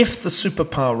if the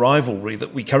superpower rivalry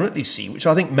that we currently see, which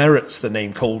I think merits the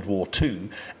name Cold War II,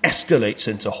 escalates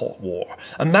into hot war.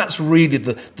 And that's really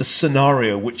the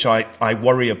scenario which I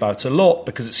worry about a lot,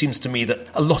 because it seems to me that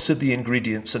a lot of the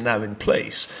ingredients are now in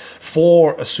place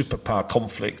for a superpower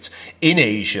conflict in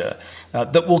Asia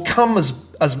that will come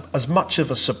as much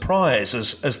of a surprise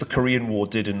as the Korean War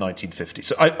did in 1950.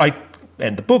 So I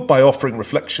end the book by offering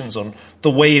reflections on the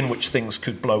way in which things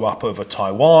could blow up over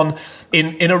Taiwan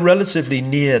in a relatively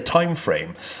near time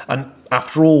frame. And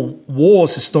after all,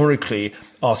 wars historically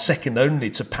are second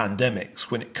only to pandemics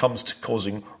when it comes to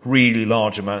causing really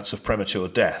large amounts of premature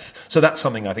death. So that's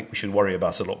something I think we should worry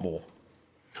about a lot more.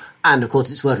 And, of course,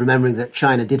 it's worth remembering that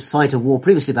China did fight a war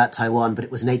previously about Taiwan, but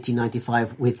it was in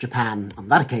 1895 with Japan. On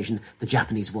that occasion, the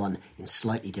Japanese won in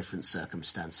slightly different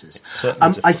circumstances.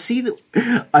 I see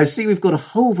we've got a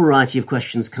whole variety of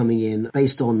questions coming in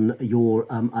based on your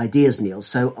ideas, Neil,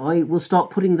 so I will start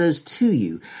putting those to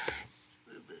you.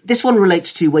 This one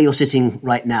relates to where you're sitting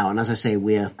right now, and as I say,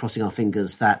 we're crossing our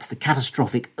fingers that the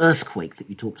catastrophic earthquake that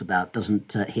you talked about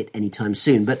doesn't hit anytime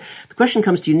soon. But the question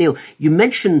comes to you, Neil. You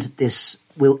mentioned this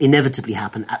will inevitably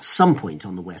happen at some point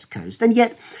on the West Coast, and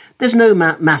yet there's no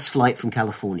mass flight from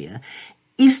California.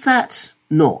 Is that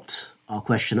not, our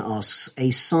question asks, a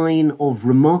sign of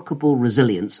remarkable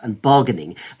resilience and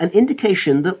bargaining, an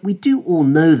indication that we do all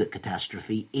know that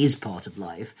catastrophe is part of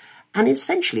life, and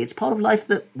essentially it's part of life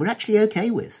that we're actually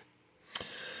okay with?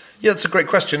 Yeah, it's a great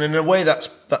question. In a way,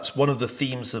 that's one of the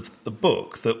themes of the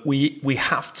book, that we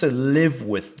have to live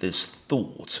with this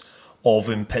thought of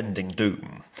impending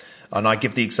doom. And I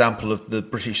give the example of the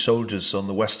British soldiers on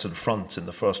the Western Front in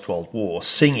the First World War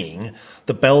singing,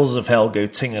 "The bells of hell go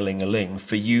ting-a-ling-a-ling,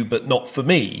 for you but not for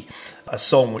me," a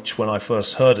song which, when I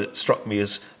first heard it, struck me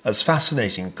as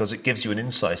fascinating because it gives you an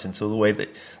insight into the way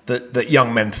that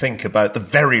young men think about the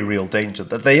very real danger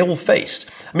that they all faced.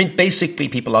 I mean, basically,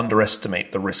 people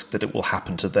underestimate the risk that it will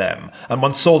happen to them. And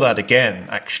one saw that again,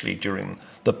 actually, during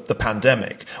the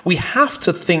pandemic. We have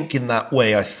to think in that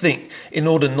way, I think, in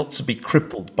order not to be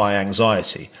crippled by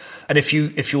anxiety. And if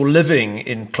you're living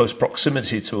in close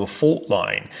proximity to a fault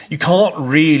line, you can't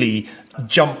really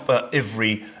jump at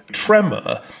every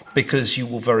tremor because you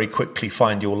will very quickly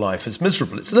find your life is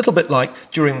miserable. It's a little bit like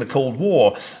during the Cold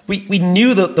War. We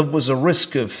knew that there was a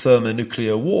risk of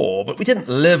thermonuclear war, but we didn't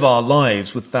live our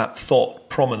lives with that thought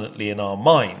prominently in our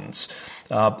minds.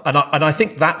 And I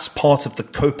think that's part of the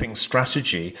coping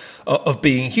strategy of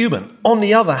being human. On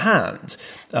the other hand,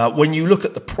 when you look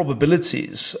at the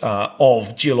probabilities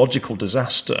of geological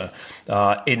disaster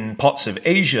in parts of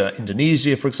Asia,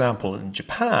 Indonesia, for example, and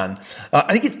Japan,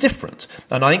 I think it's different.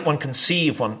 And I think one can see,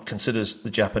 if one considers the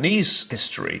Japanese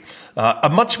history, a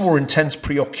much more intense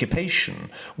preoccupation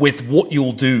with what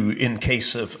you'll do in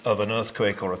case of an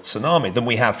earthquake or a tsunami than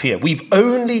we have here. We've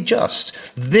only just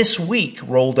this week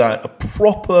rolled out a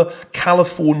proper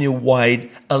California-wide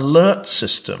alert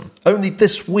system, only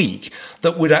this week,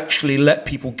 that would actually let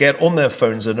people get on their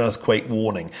phones an earthquake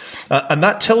warning. And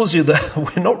that tells you that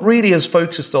we're not really as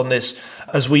focused on this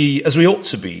as we ought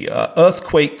to be.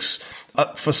 Earthquakes,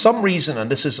 for some reason,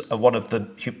 and this is one of the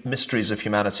mysteries of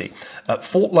humanity,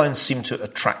 fault lines seem to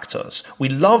attract us. We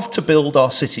love to build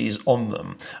our cities on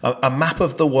them. A map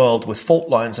of the world with fault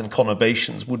lines and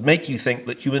conurbations would make you think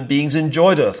that human beings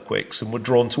enjoyed earthquakes and were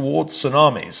drawn towards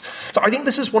tsunamis. So I think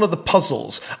this is one of the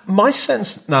puzzles. My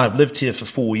sense, now I've lived here for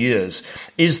 4 years,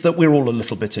 is that we're all a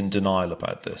little bit in denial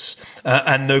about this.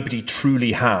 And nobody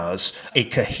truly has a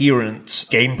coherent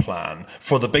game plan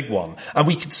for the big one. And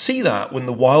we could see that when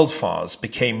the wildfires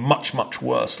became much, much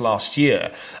worse last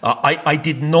year. I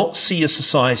did not see a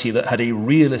society that had a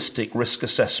realistic risk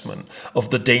assessment of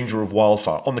the danger of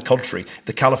wildfire. On the contrary,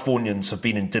 the Californians have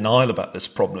been in denial about this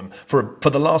problem for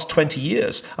the last 20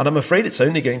 years. And I'm afraid it's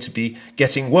only going to be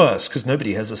getting worse because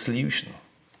nobody has a solution.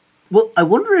 Well, I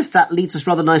wonder if that leads us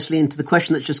rather nicely into the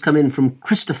question that's just come in from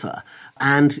Christopher.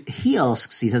 And he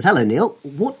says, hello, Neil,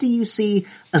 what do you see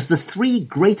as the 3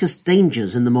 greatest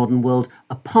dangers in the modern world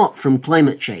apart from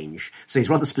climate change? So he's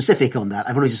rather specific on that.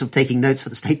 I'm always just sort of taking notes for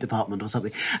the State Department or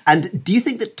something. And do you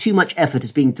think that too much effort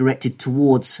is being directed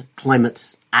towards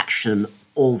climate action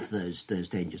of those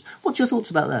dangers? What's your thoughts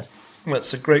about that?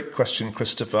 That's a great question,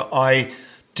 Christopher. I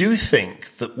do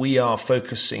think that we are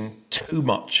focusing too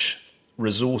much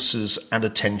resources and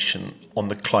attention on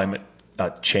the climate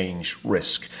change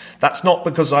risk. That's not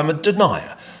because I'm a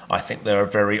denier. I think there are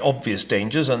very obvious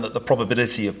dangers and that the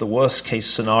probability of the worst case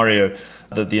scenario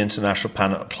that the International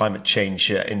Panel on Climate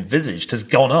Change envisaged has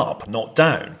gone up, not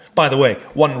down. By the way,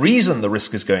 one reason the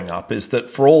risk is going up is that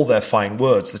for all their fine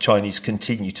words, the Chinese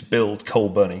continue to build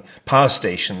coal-burning power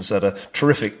stations at a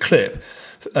terrific clip.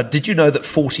 Did you know that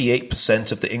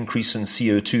 48% of the increase in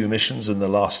CO2 emissions in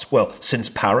the since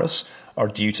Paris are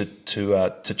due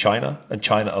to China and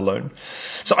China alone?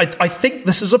 So I think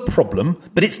this is a problem,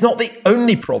 but it's not the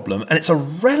only problem, and it's a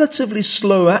relatively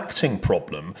slow-acting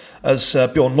problem, as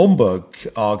Bjorn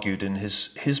Lomborg argued in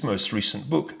his most recent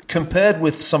book, compared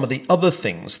with some of the other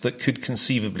things that could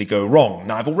conceivably go wrong.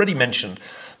 Now, I've already mentioned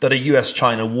that a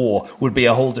US-China war would be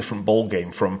a whole different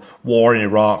ballgame from war in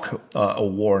Iraq or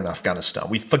war in Afghanistan.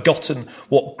 We've forgotten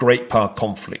what great power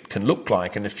conflict can look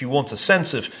like. And if you want a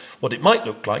sense of what it might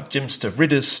look like, Jim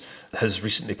Stavridis has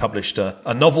recently published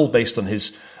a novel based on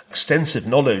his extensive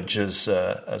knowledge as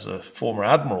a former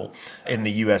admiral in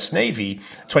the US Navy,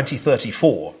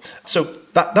 2034. So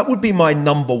that would be my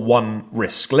number one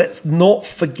risk. Let's not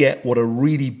forget what a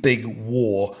really big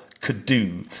war could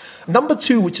do. Number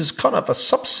 2, which is kind of a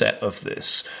subset of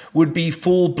this, would be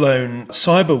full-blown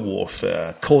cyber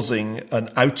warfare causing an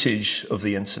outage of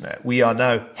the internet. We are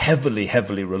now heavily,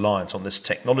 heavily reliant on this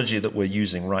technology that we're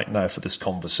using right now for this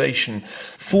conversation.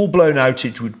 Full-blown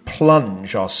outage would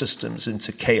plunge our systems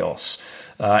into chaos,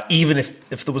 even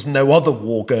if there was no other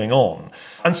war going on.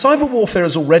 And cyber warfare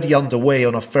is already underway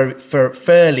on a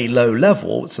fairly low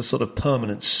level. It's a sort of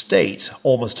permanent state,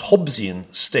 almost Hobbesian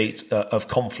state of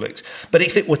conflict. But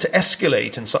if it were to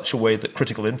escalate in such a way that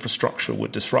critical infrastructure were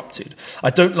disrupted, I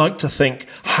don't like to think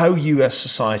how US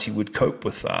society would cope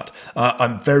with that.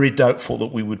 I'm very doubtful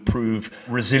that we would prove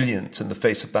resilient in the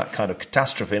face of that kind of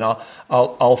catastrophe. And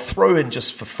I'll throw in,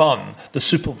 just for fun, the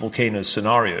supervolcano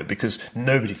scenario, because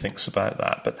nobody thinks about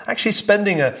that. But actually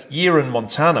spending a year in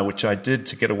Montana, which I did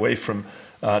to get away from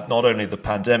not only the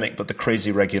pandemic, but the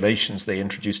crazy regulations they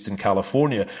introduced in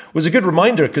California, was a good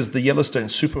reminder, because the Yellowstone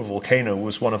supervolcano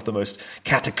was one of the most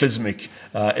cataclysmic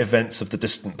events of the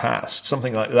distant past.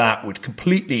 Something like that would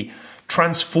completely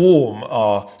transform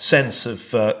our sense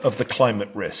of the climate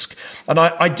risk. And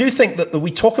I do think that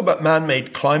we talk about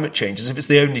man-made climate change as if it's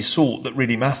the only sort that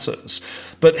really matters.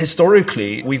 But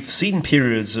historically, we've seen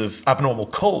periods of abnormal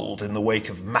cold in the wake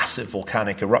of massive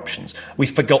volcanic eruptions.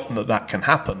 We've forgotten that that can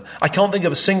happen. I can't think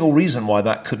of a single reason why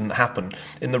that couldn't happen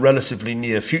in the relatively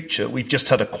near future. We've just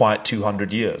had a quiet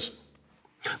 200 years.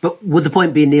 But would the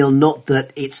point be, Neil, not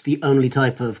that it's the only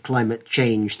type of climate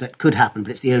change that could happen, but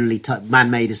it's the only type,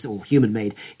 man-made or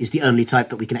human-made, is the only type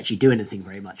that we can actually do anything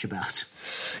very much about?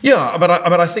 Yeah, but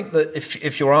I think that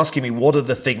if you're asking me what are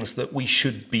the things that we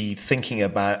should be thinking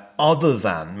about other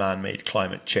than man-made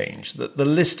climate change, the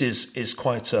list is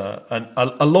quite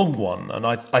a long one. And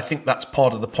I think that's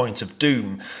part of the point of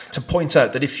Doom, to point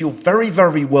out that if you're very,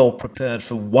 very well prepared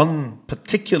for one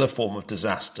particular form of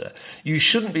disaster, you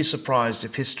shouldn't be surprised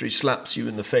if history slaps you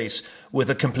in the face with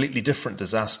a completely different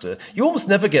disaster. You almost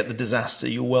never get the disaster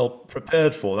you're well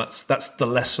prepared for. That's the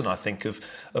lesson, I think, of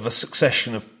a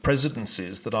succession of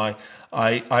presidencies that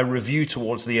I review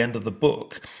towards the end of the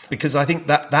book, because I think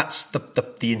that's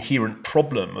the inherent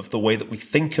problem of the way that we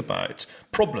think about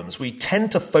problems. We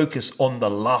tend to focus on the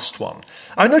last one.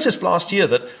 I noticed last year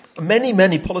that many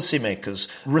policymakers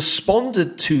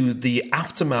responded to the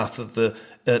aftermath of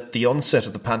at the onset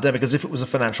of the pandemic as if it was a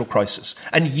financial crisis,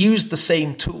 and used the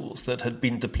same tools that had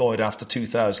been deployed after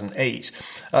 2008.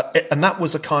 And that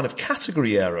was a kind of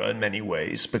category error in many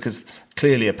ways, because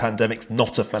clearly a pandemic's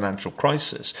not a financial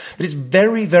crisis. But it's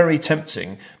very, very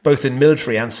tempting, both in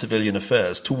military and civilian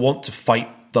affairs, to want to fight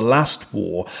the last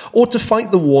war, or to fight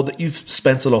the war that you've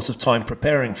spent a lot of time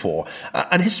preparing for.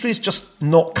 And history is just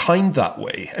not kind that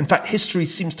way. In fact, history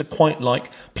seems to quite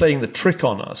like playing the trick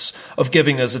on us of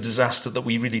giving us a disaster that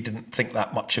we really didn't think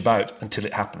that much about until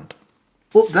it happened.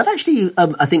 Well, that actually,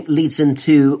 I think, leads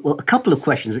into, a couple of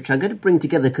questions, which I'm going to bring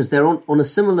together because they're on a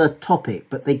similar topic,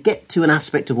 but they get to an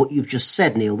aspect of what you've just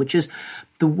said, Neil, which is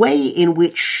the way in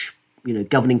which,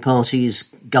 governing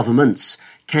parties, governments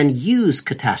can use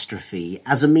catastrophe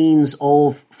as a means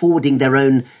of forwarding their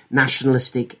own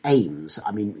nationalistic aims.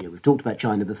 I mean, we've talked about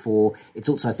China before. It's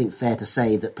also, I think, fair to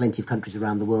say that plenty of countries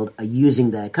around the world are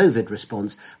using their COVID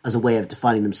response as a way of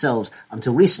defining themselves.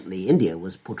 Until recently, India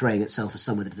was portraying itself as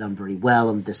somewhere that had done very well,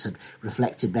 and this had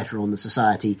reflected better on the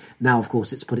society. Now, of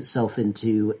course, it's put itself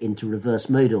into reverse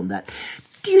mode on that.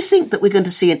 Do you think that we're going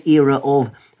to see an era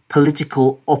of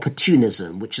political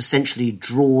opportunism, which essentially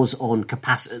draws on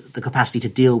the capacity to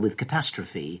deal with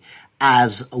catastrophe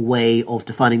as a way of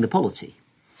defining the polity?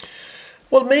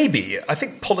 Well, maybe. I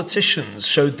think politicians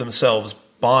showed themselves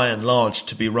by and large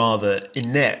to be rather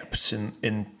inept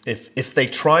if they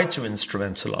tried to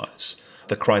instrumentalize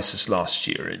the crisis last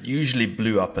year. It usually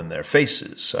blew up in their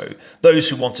faces. So those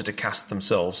who wanted to cast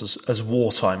themselves as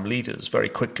wartime leaders very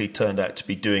quickly turned out to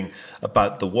be doing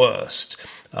about the worst.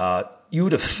 You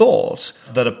would have thought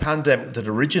that a pandemic that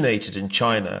originated in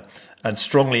China and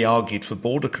strongly argued for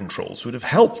border controls would have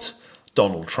helped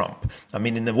Donald Trump. I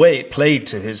mean, in a way, it played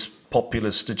to his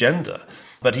populist agenda,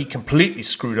 but he completely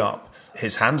screwed up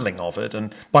his handling of it,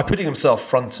 and by putting himself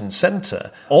front and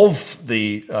centre of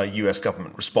the US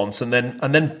government response and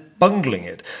then bungling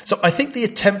it. So I think the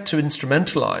attempt to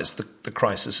instrumentalise the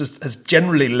crisis has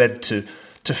generally led to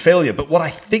failure. But what I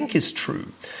think is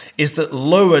true is that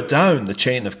lower down the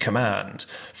chain of command,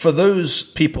 for those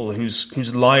people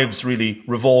whose lives really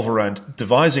revolve around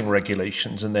devising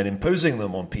regulations and then imposing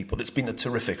them on people, it's been a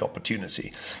terrific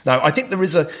opportunity. Now, I think there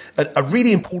is a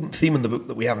really important theme in the book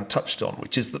that we haven't touched on,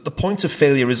 which is that the point of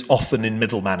failure is often in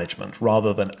middle management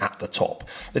rather than at the top.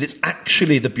 That it's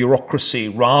actually the bureaucracy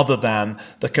rather than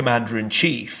the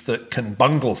commander-in-chief that can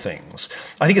bungle things.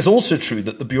 I think it's also true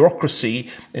that the bureaucracy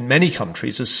in many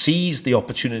countries has seized the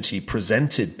opportunity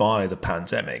presented by the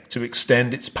pandemic to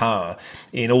extend its power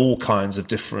in all kinds of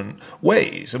different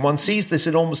ways. And one sees this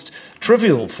in almost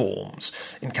trivial forms.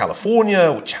 In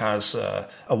California, which has a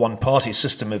one-party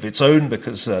system of its own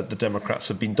because the Democrats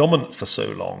have been dominant for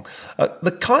so long,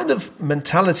 the kind of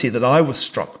mentality that I was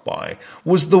struck by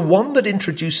was the one that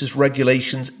introduces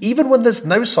regulations even when there's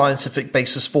no scientific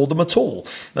basis for them at all.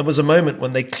 There was a moment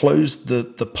when they closed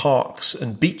the parks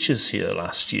and beaches here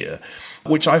last year,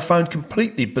 which I found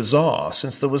completely bizarre,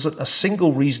 since there wasn't a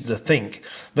single reason to think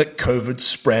that COVID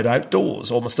spread outdoors.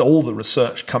 Almost all the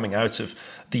research coming out of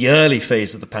the early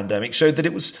phase of the pandemic showed that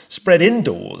it was spread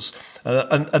indoors.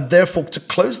 And therefore, to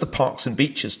close the parks and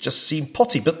beaches just seemed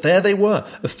potty. But there they were.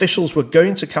 Officials were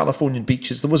going to Californian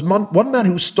beaches. There was one man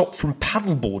who was stopped from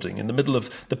paddleboarding in the middle of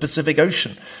the Pacific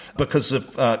Ocean because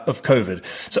of COVID.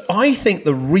 So I think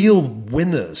the real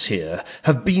winners here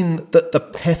have been the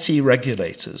petty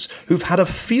regulators who've had a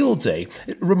field day.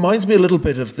 It reminds me a little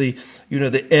bit of the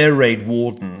air raid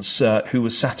wardens who were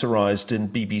satirised in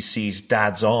BBC's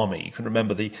Dad's Army. You can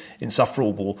remember the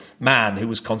insufferable man who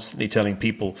was constantly telling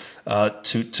people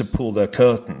to pull their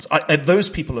curtains. Those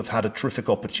people have had a terrific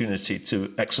opportunity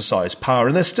to exercise power,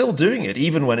 and they're still doing it,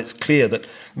 even when it's clear that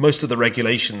most of the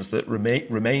regulations that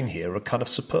remain here are kind of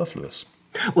superfluous.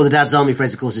 Well, the Dad's Army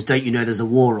phrase, of course, is "Don't you know there's a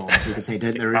war on?" So you can say,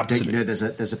 "Don't you know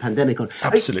there's a pandemic on?"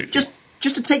 Absolutely.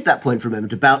 Just to take that point for a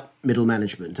moment about middle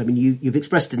management. I mean, you've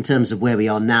expressed in terms of where we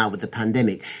are now with the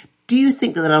pandemic. Do you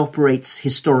think that operates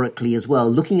historically as well?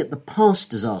 Looking at the past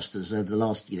disasters over the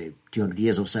last 200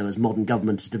 years or so as modern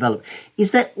government has developed,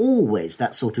 is there always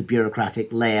that sort of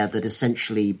bureaucratic layer that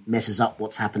essentially messes up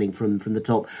what's happening from the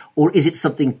top? Or is it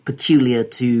something peculiar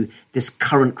to this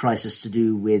current crisis to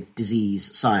do with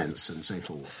disease, science and so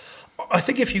forth? I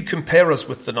think if you compare us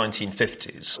with the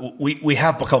 1950s, we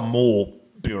have become more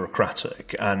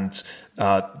bureaucratic, and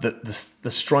the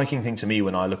striking thing to me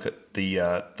when I look at the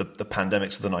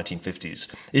pandemics of the 1950s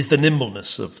is the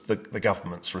nimbleness of the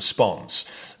government's response.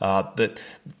 That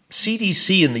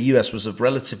CDC in the US was of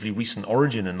relatively recent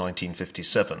origin in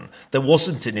 1957. There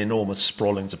wasn't an enormous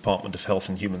sprawling Department of Health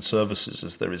and Human Services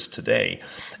as there is today.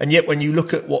 And yet when you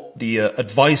look at what the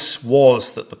advice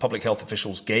was that the public health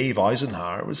officials gave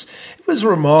Eisenhower, it was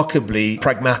remarkably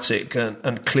pragmatic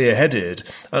and clear-headed.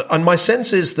 And my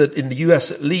sense is that in the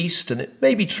US at least, and it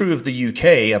may be true of the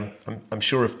UK, I'm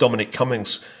sure if Dominic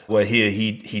Cummings were here,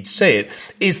 he'd say it,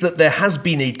 is that there has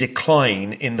been a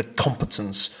decline in the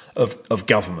competence of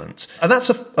government. And that's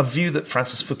a view that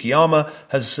Francis Fukuyama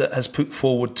has put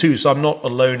forward too. So I'm not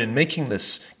alone in making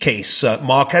this case.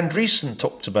 Mark Andreessen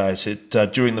talked about it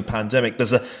during the pandemic.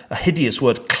 There's a hideous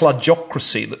word,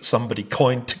 kludgocracy, that somebody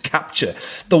coined to capture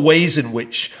the ways in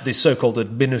which the so-called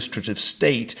administrative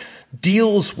state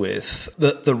deals with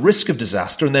the risk of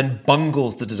disaster and then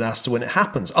bungles the disaster when it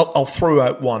happens. I'll throw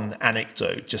out one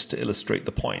anecdote just to illustrate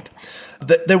the point.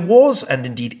 There was, and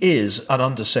indeed is, an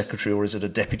undersecretary, or is it a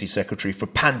deputy secretary, for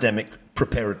pandemic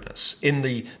preparedness in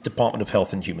the Department of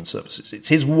Health and Human Services. It's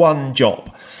his one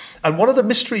job. And one of the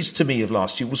mysteries to me of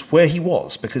last year was where he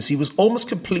was, because he was almost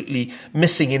completely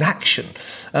missing in action.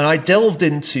 And I delved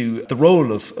into the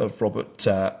role of Robert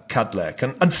Kadlec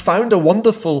and found a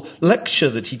wonderful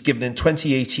lecture that he'd given in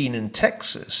 2018 in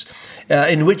Texas,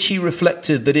 in which he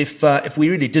reflected that if we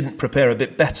really didn't prepare a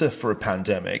bit better for a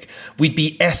pandemic, we'd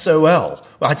be SOL.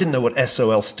 Well, I didn't know what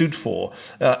SOL stood for.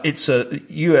 It's a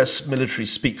US military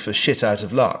speak for shit out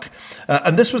of luck.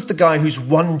 And this was the guy whose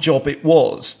one job it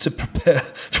was to prepare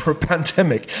for a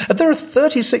pandemic. And there are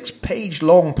 36-page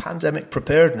long pandemic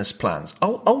preparedness plans.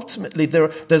 Ultimately,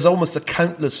 there's almost a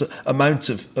countless amount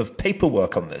of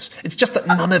paperwork on this. It's just that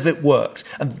none of it worked.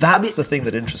 And that's the thing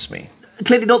that interests me.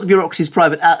 Clearly not the bureaucracy's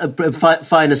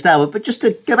finest hour, but just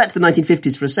to go back to the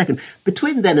 1950s for a second,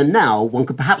 between then and now, one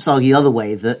could perhaps argue the other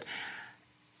way, that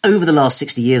over the last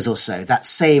 60 years or so, that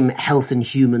same health and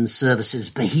human services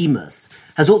behemoth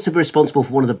has also been responsible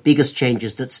for one of the biggest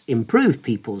changes that's improved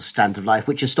people's standard of life,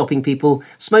 which is stopping people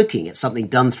smoking. It's something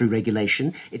done through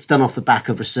regulation. It's done off the back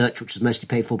of research, which is mostly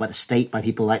paid for by the state, by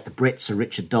people like the Brits or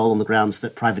Richard Doll, on the grounds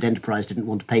that private enterprise didn't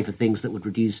want to pay for things that would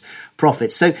reduce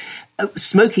profits. So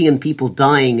smoking and people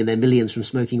dying in their millions from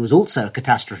smoking was also a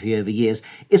catastrophe over years.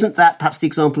 Isn't that perhaps the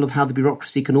example of how the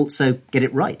bureaucracy can also get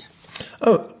it right?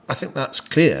 Oh, I think that's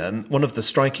clear. And one of the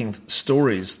striking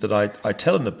stories that I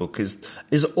tell in the book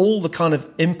is all the kind of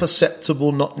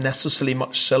imperceptible, not necessarily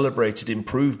much celebrated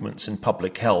improvements in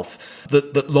public health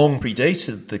that long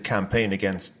predated the campaign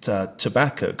against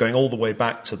tobacco, going all the way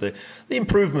back to the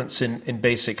improvements in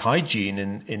basic hygiene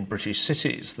in British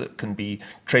cities that can be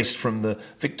traced from the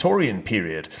Victorian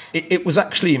period. It was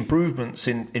actually improvements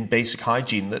in basic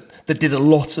hygiene that did a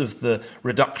lot of the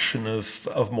reduction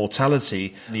of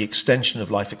mortality, the extension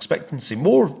of life expectancy,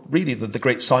 more really than the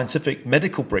great scientific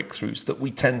medical breakthroughs that we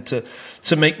tend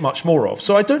to make much more of.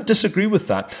 So I don't disagree with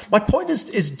that. My point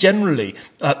is generally,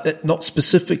 not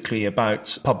specifically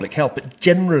about public health, but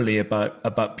generally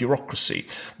about bureaucracy.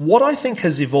 What I think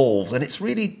has evolved, and it's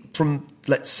really from,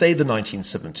 let's say, the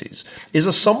 1970s, is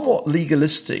a somewhat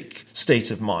legalistic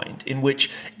state of mind in which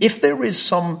if there is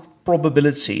some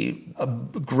probability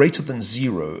greater than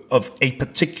zero of a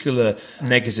particular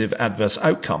negative adverse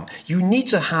outcome, you need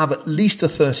to have at least a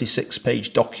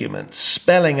 36-page document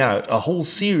spelling out a whole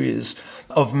series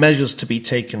of measures to be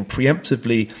taken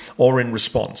preemptively or in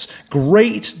response.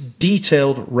 Great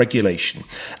detailed regulation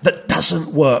that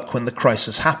doesn't work when the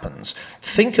crisis happens.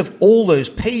 Think of all those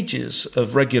pages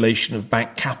of regulation of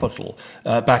bank capital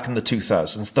back in the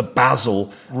 2000s, the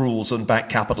Basel rules on bank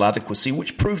capital adequacy,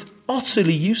 which proved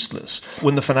utterly useless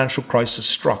when the financial crisis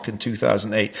struck in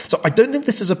 2008. So I don't think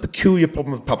this is a peculiar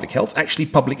problem of public health. Actually,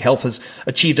 public health has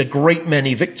achieved a great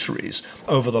many victories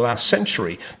over the last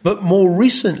century. But more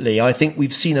recently, I think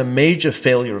we've seen a major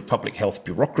failure of public health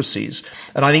bureaucracies.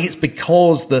 And I think it's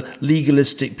because the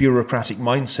legalistic bureaucratic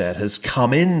mindset has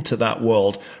come into that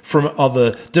world from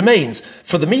other domains.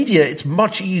 For the media, it's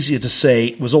much easier to say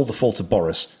it was all the fault of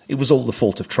Boris. It was all the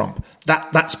fault of Trump.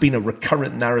 That's been a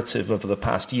recurrent narrative over the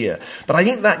past year. But I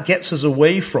think that gets us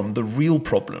away from the real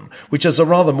problem, which is a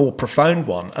rather more profound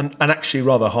one and actually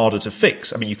rather harder to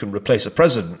fix. I mean, you can replace a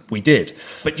president. We did.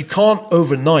 But you can't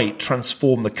overnight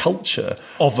transform the culture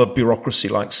of a bureaucracy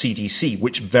like CDC,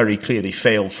 which very clearly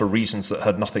failed for reasons that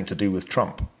had nothing to do with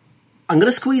Trump. I'm going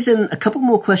to squeeze in a couple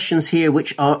more questions here,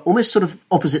 which are almost sort of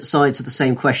opposite sides of the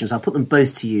same questions. I'll put them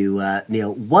both to you,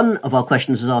 Neil. One of our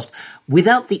questions is asked,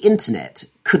 without the internet,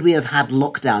 could we have had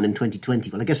lockdown in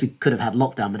 2020? Well, I guess we could have had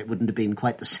lockdown, but it wouldn't have been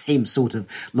quite the same sort of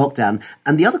lockdown.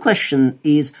 And the other question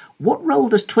is, what role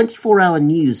does 24-hour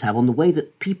news have on the way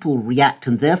that people react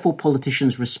and therefore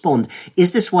politicians respond?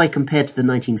 Is this why, compared to the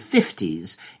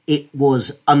 1950s, it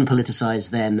was unpoliticized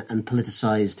then and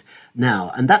politicized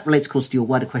now? And that relates, of course, to your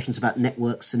wider questions about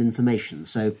networks and information.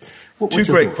 So what's Two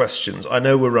your great thought? questions. I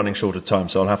know we're running short of time,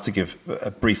 so I'll have to give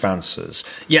brief answers.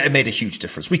 Yeah, it made a huge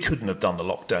difference. We couldn't have done the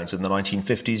lockdowns in the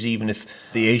 1950s, even if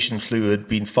the Asian flu had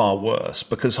been far worse,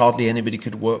 because hardly anybody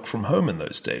could work from home in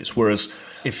those days. Whereas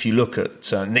if you look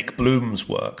at Nick Bloom's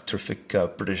work, terrific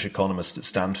British economist at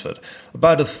Stanford,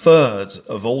 about a third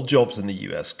of all jobs in the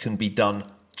US can be done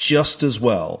just as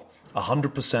well,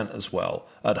 100% as well,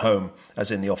 at home as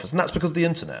in the office. And that's because of the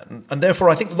internet. And therefore,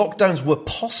 I think lockdowns were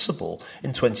possible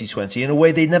in 2020 in a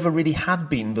way they never really had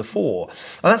been before.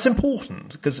 And that's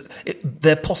important because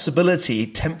their possibility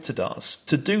tempted us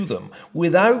to do them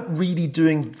without really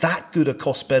doing that good a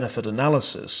cost-benefit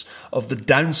analysis of the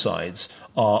downsides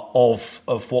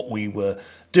of what we were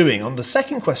doing. On the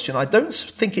second question, I don't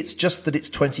think it's just that it's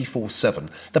 24/7.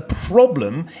 The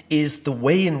problem is the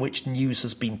way in which news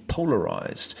has been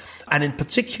polarized, and in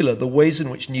particular, the ways in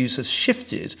which news has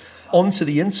shifted onto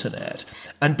the internet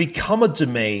and become a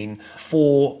domain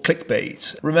for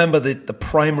clickbait. Remember that the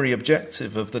primary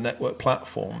objective of the network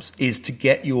platforms is to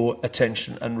get your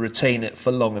attention and retain it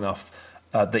for long enough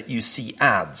that you see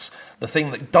ads. The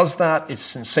thing that does that is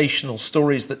sensational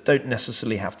stories that don't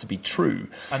necessarily have to be true.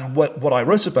 And what I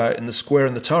wrote about in the Square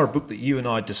and the Tower book that you and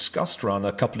I discussed, Rana,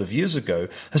 a couple of years ago,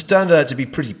 has turned out to be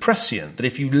pretty prescient, that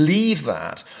if you leave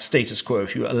that status quo,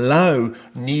 if you allow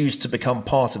news to become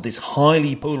part of this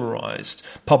highly polarized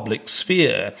public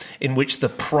sphere in which the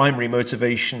primary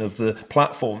motivation of the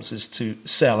platforms is to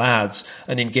sell ads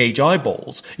and engage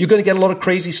eyeballs, you're going to get a lot of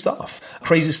crazy stuff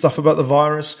about the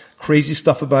virus, crazy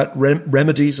stuff about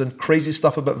remedies, and crazy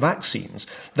stuff about vaccines.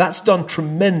 That's done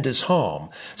tremendous harm.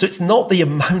 So it's not the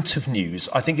amount of news.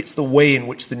 I think it's the way in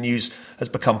which the news has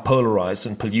become polarized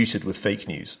and polluted with fake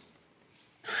news.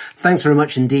 Thanks very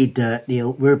much indeed,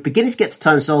 Neil. We're beginning to get to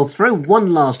time, so I'll throw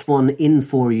one last one in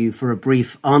for you for a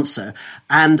brief answer,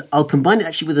 and I'll combine it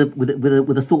actually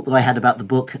with a thought that I had about the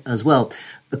book as well.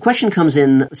 The question comes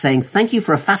in saying, thank you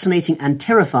for a fascinating and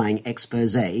terrifying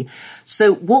expose.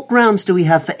 So what grounds do we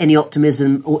have for any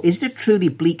optimism, or is it a truly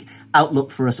bleak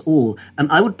outlook for us all?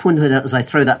 And I would point out, as I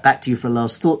throw that back to you for a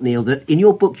last thought, Neil, that in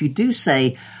your book you do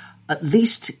say at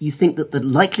least you think that the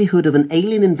likelihood of an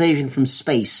alien invasion from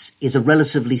space is a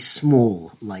relatively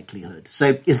small likelihood.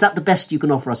 So is that the best you can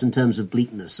offer us in terms of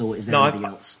bleakness, or is there anything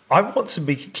else? I want to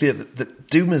make it clear that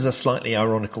Doom is a slightly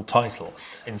ironical title,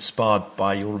 inspired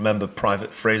by, you'll remember,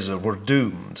 Private Fraser, we're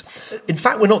doomed. In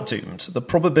fact, we're not doomed. The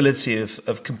probability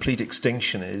of complete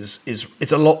extinction is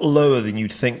a lot lower than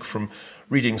you'd think from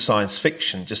reading science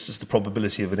fiction, just as the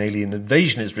probability of an alien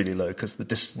invasion is really low because the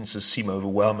distances seem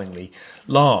overwhelmingly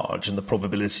large and the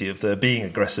probability of there being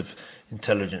aggressive,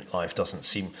 intelligent life doesn't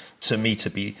seem to me to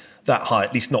be that high,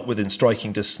 at least not within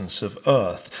striking distance of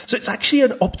Earth. So it's actually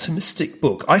an optimistic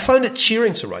book. I found it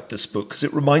cheering to write this book because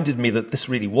it reminded me that this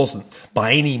really wasn't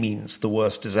by any means the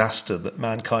worst disaster that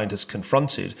mankind has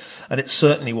confronted, and it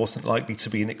certainly wasn't likely to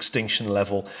be an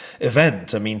extinction-level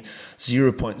event. I mean,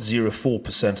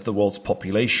 0.04% of the world's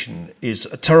population is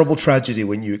a terrible tragedy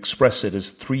when you express it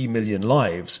as 3 million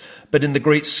lives, but in the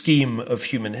great scheme of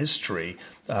human history,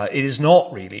 it is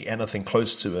not really anything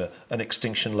close to an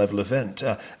extinction-level event.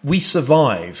 We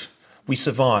survive,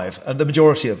 and the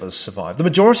majority of us survive. The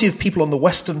majority of people on the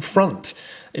Western Front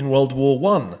in World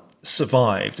War I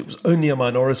survived. It was only a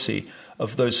minority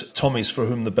of those Tommies for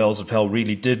whom the bells of hell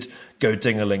really did go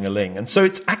ding-a-ling-a-ling. And so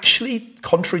it's actually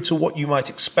contrary to what you might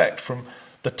expect from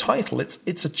the title.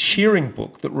 It's a cheering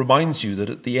book that reminds you that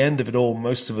at the end of it all,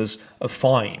 most of us are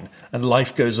fine and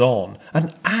life goes on.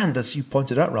 And as you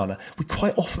pointed out, Rana, we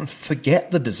quite often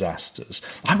forget the disasters.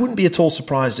 I wouldn't be at all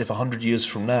surprised if 100 years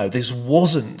from now this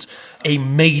wasn't a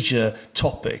major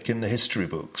topic in the history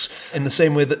books, in the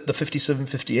same way that the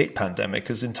 57-58 pandemic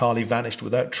has entirely vanished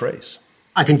without trace.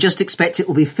 I can just expect it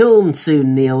will be filmed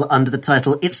soon, Neil, under the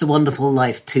title It's a Wonderful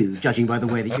Life Too, judging by the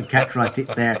way that you've characterised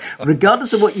it there.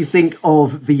 Regardless of what you think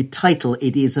of the title,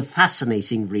 it is a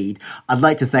fascinating read. I'd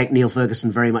like to thank Neil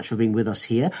Ferguson very much for being with us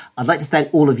here. I'd like to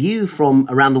thank all of you from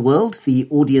around the world, the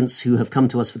audience who have come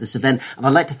to us for this event, and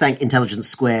I'd like to thank Intelligence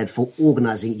Squared for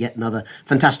organising yet another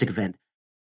fantastic event.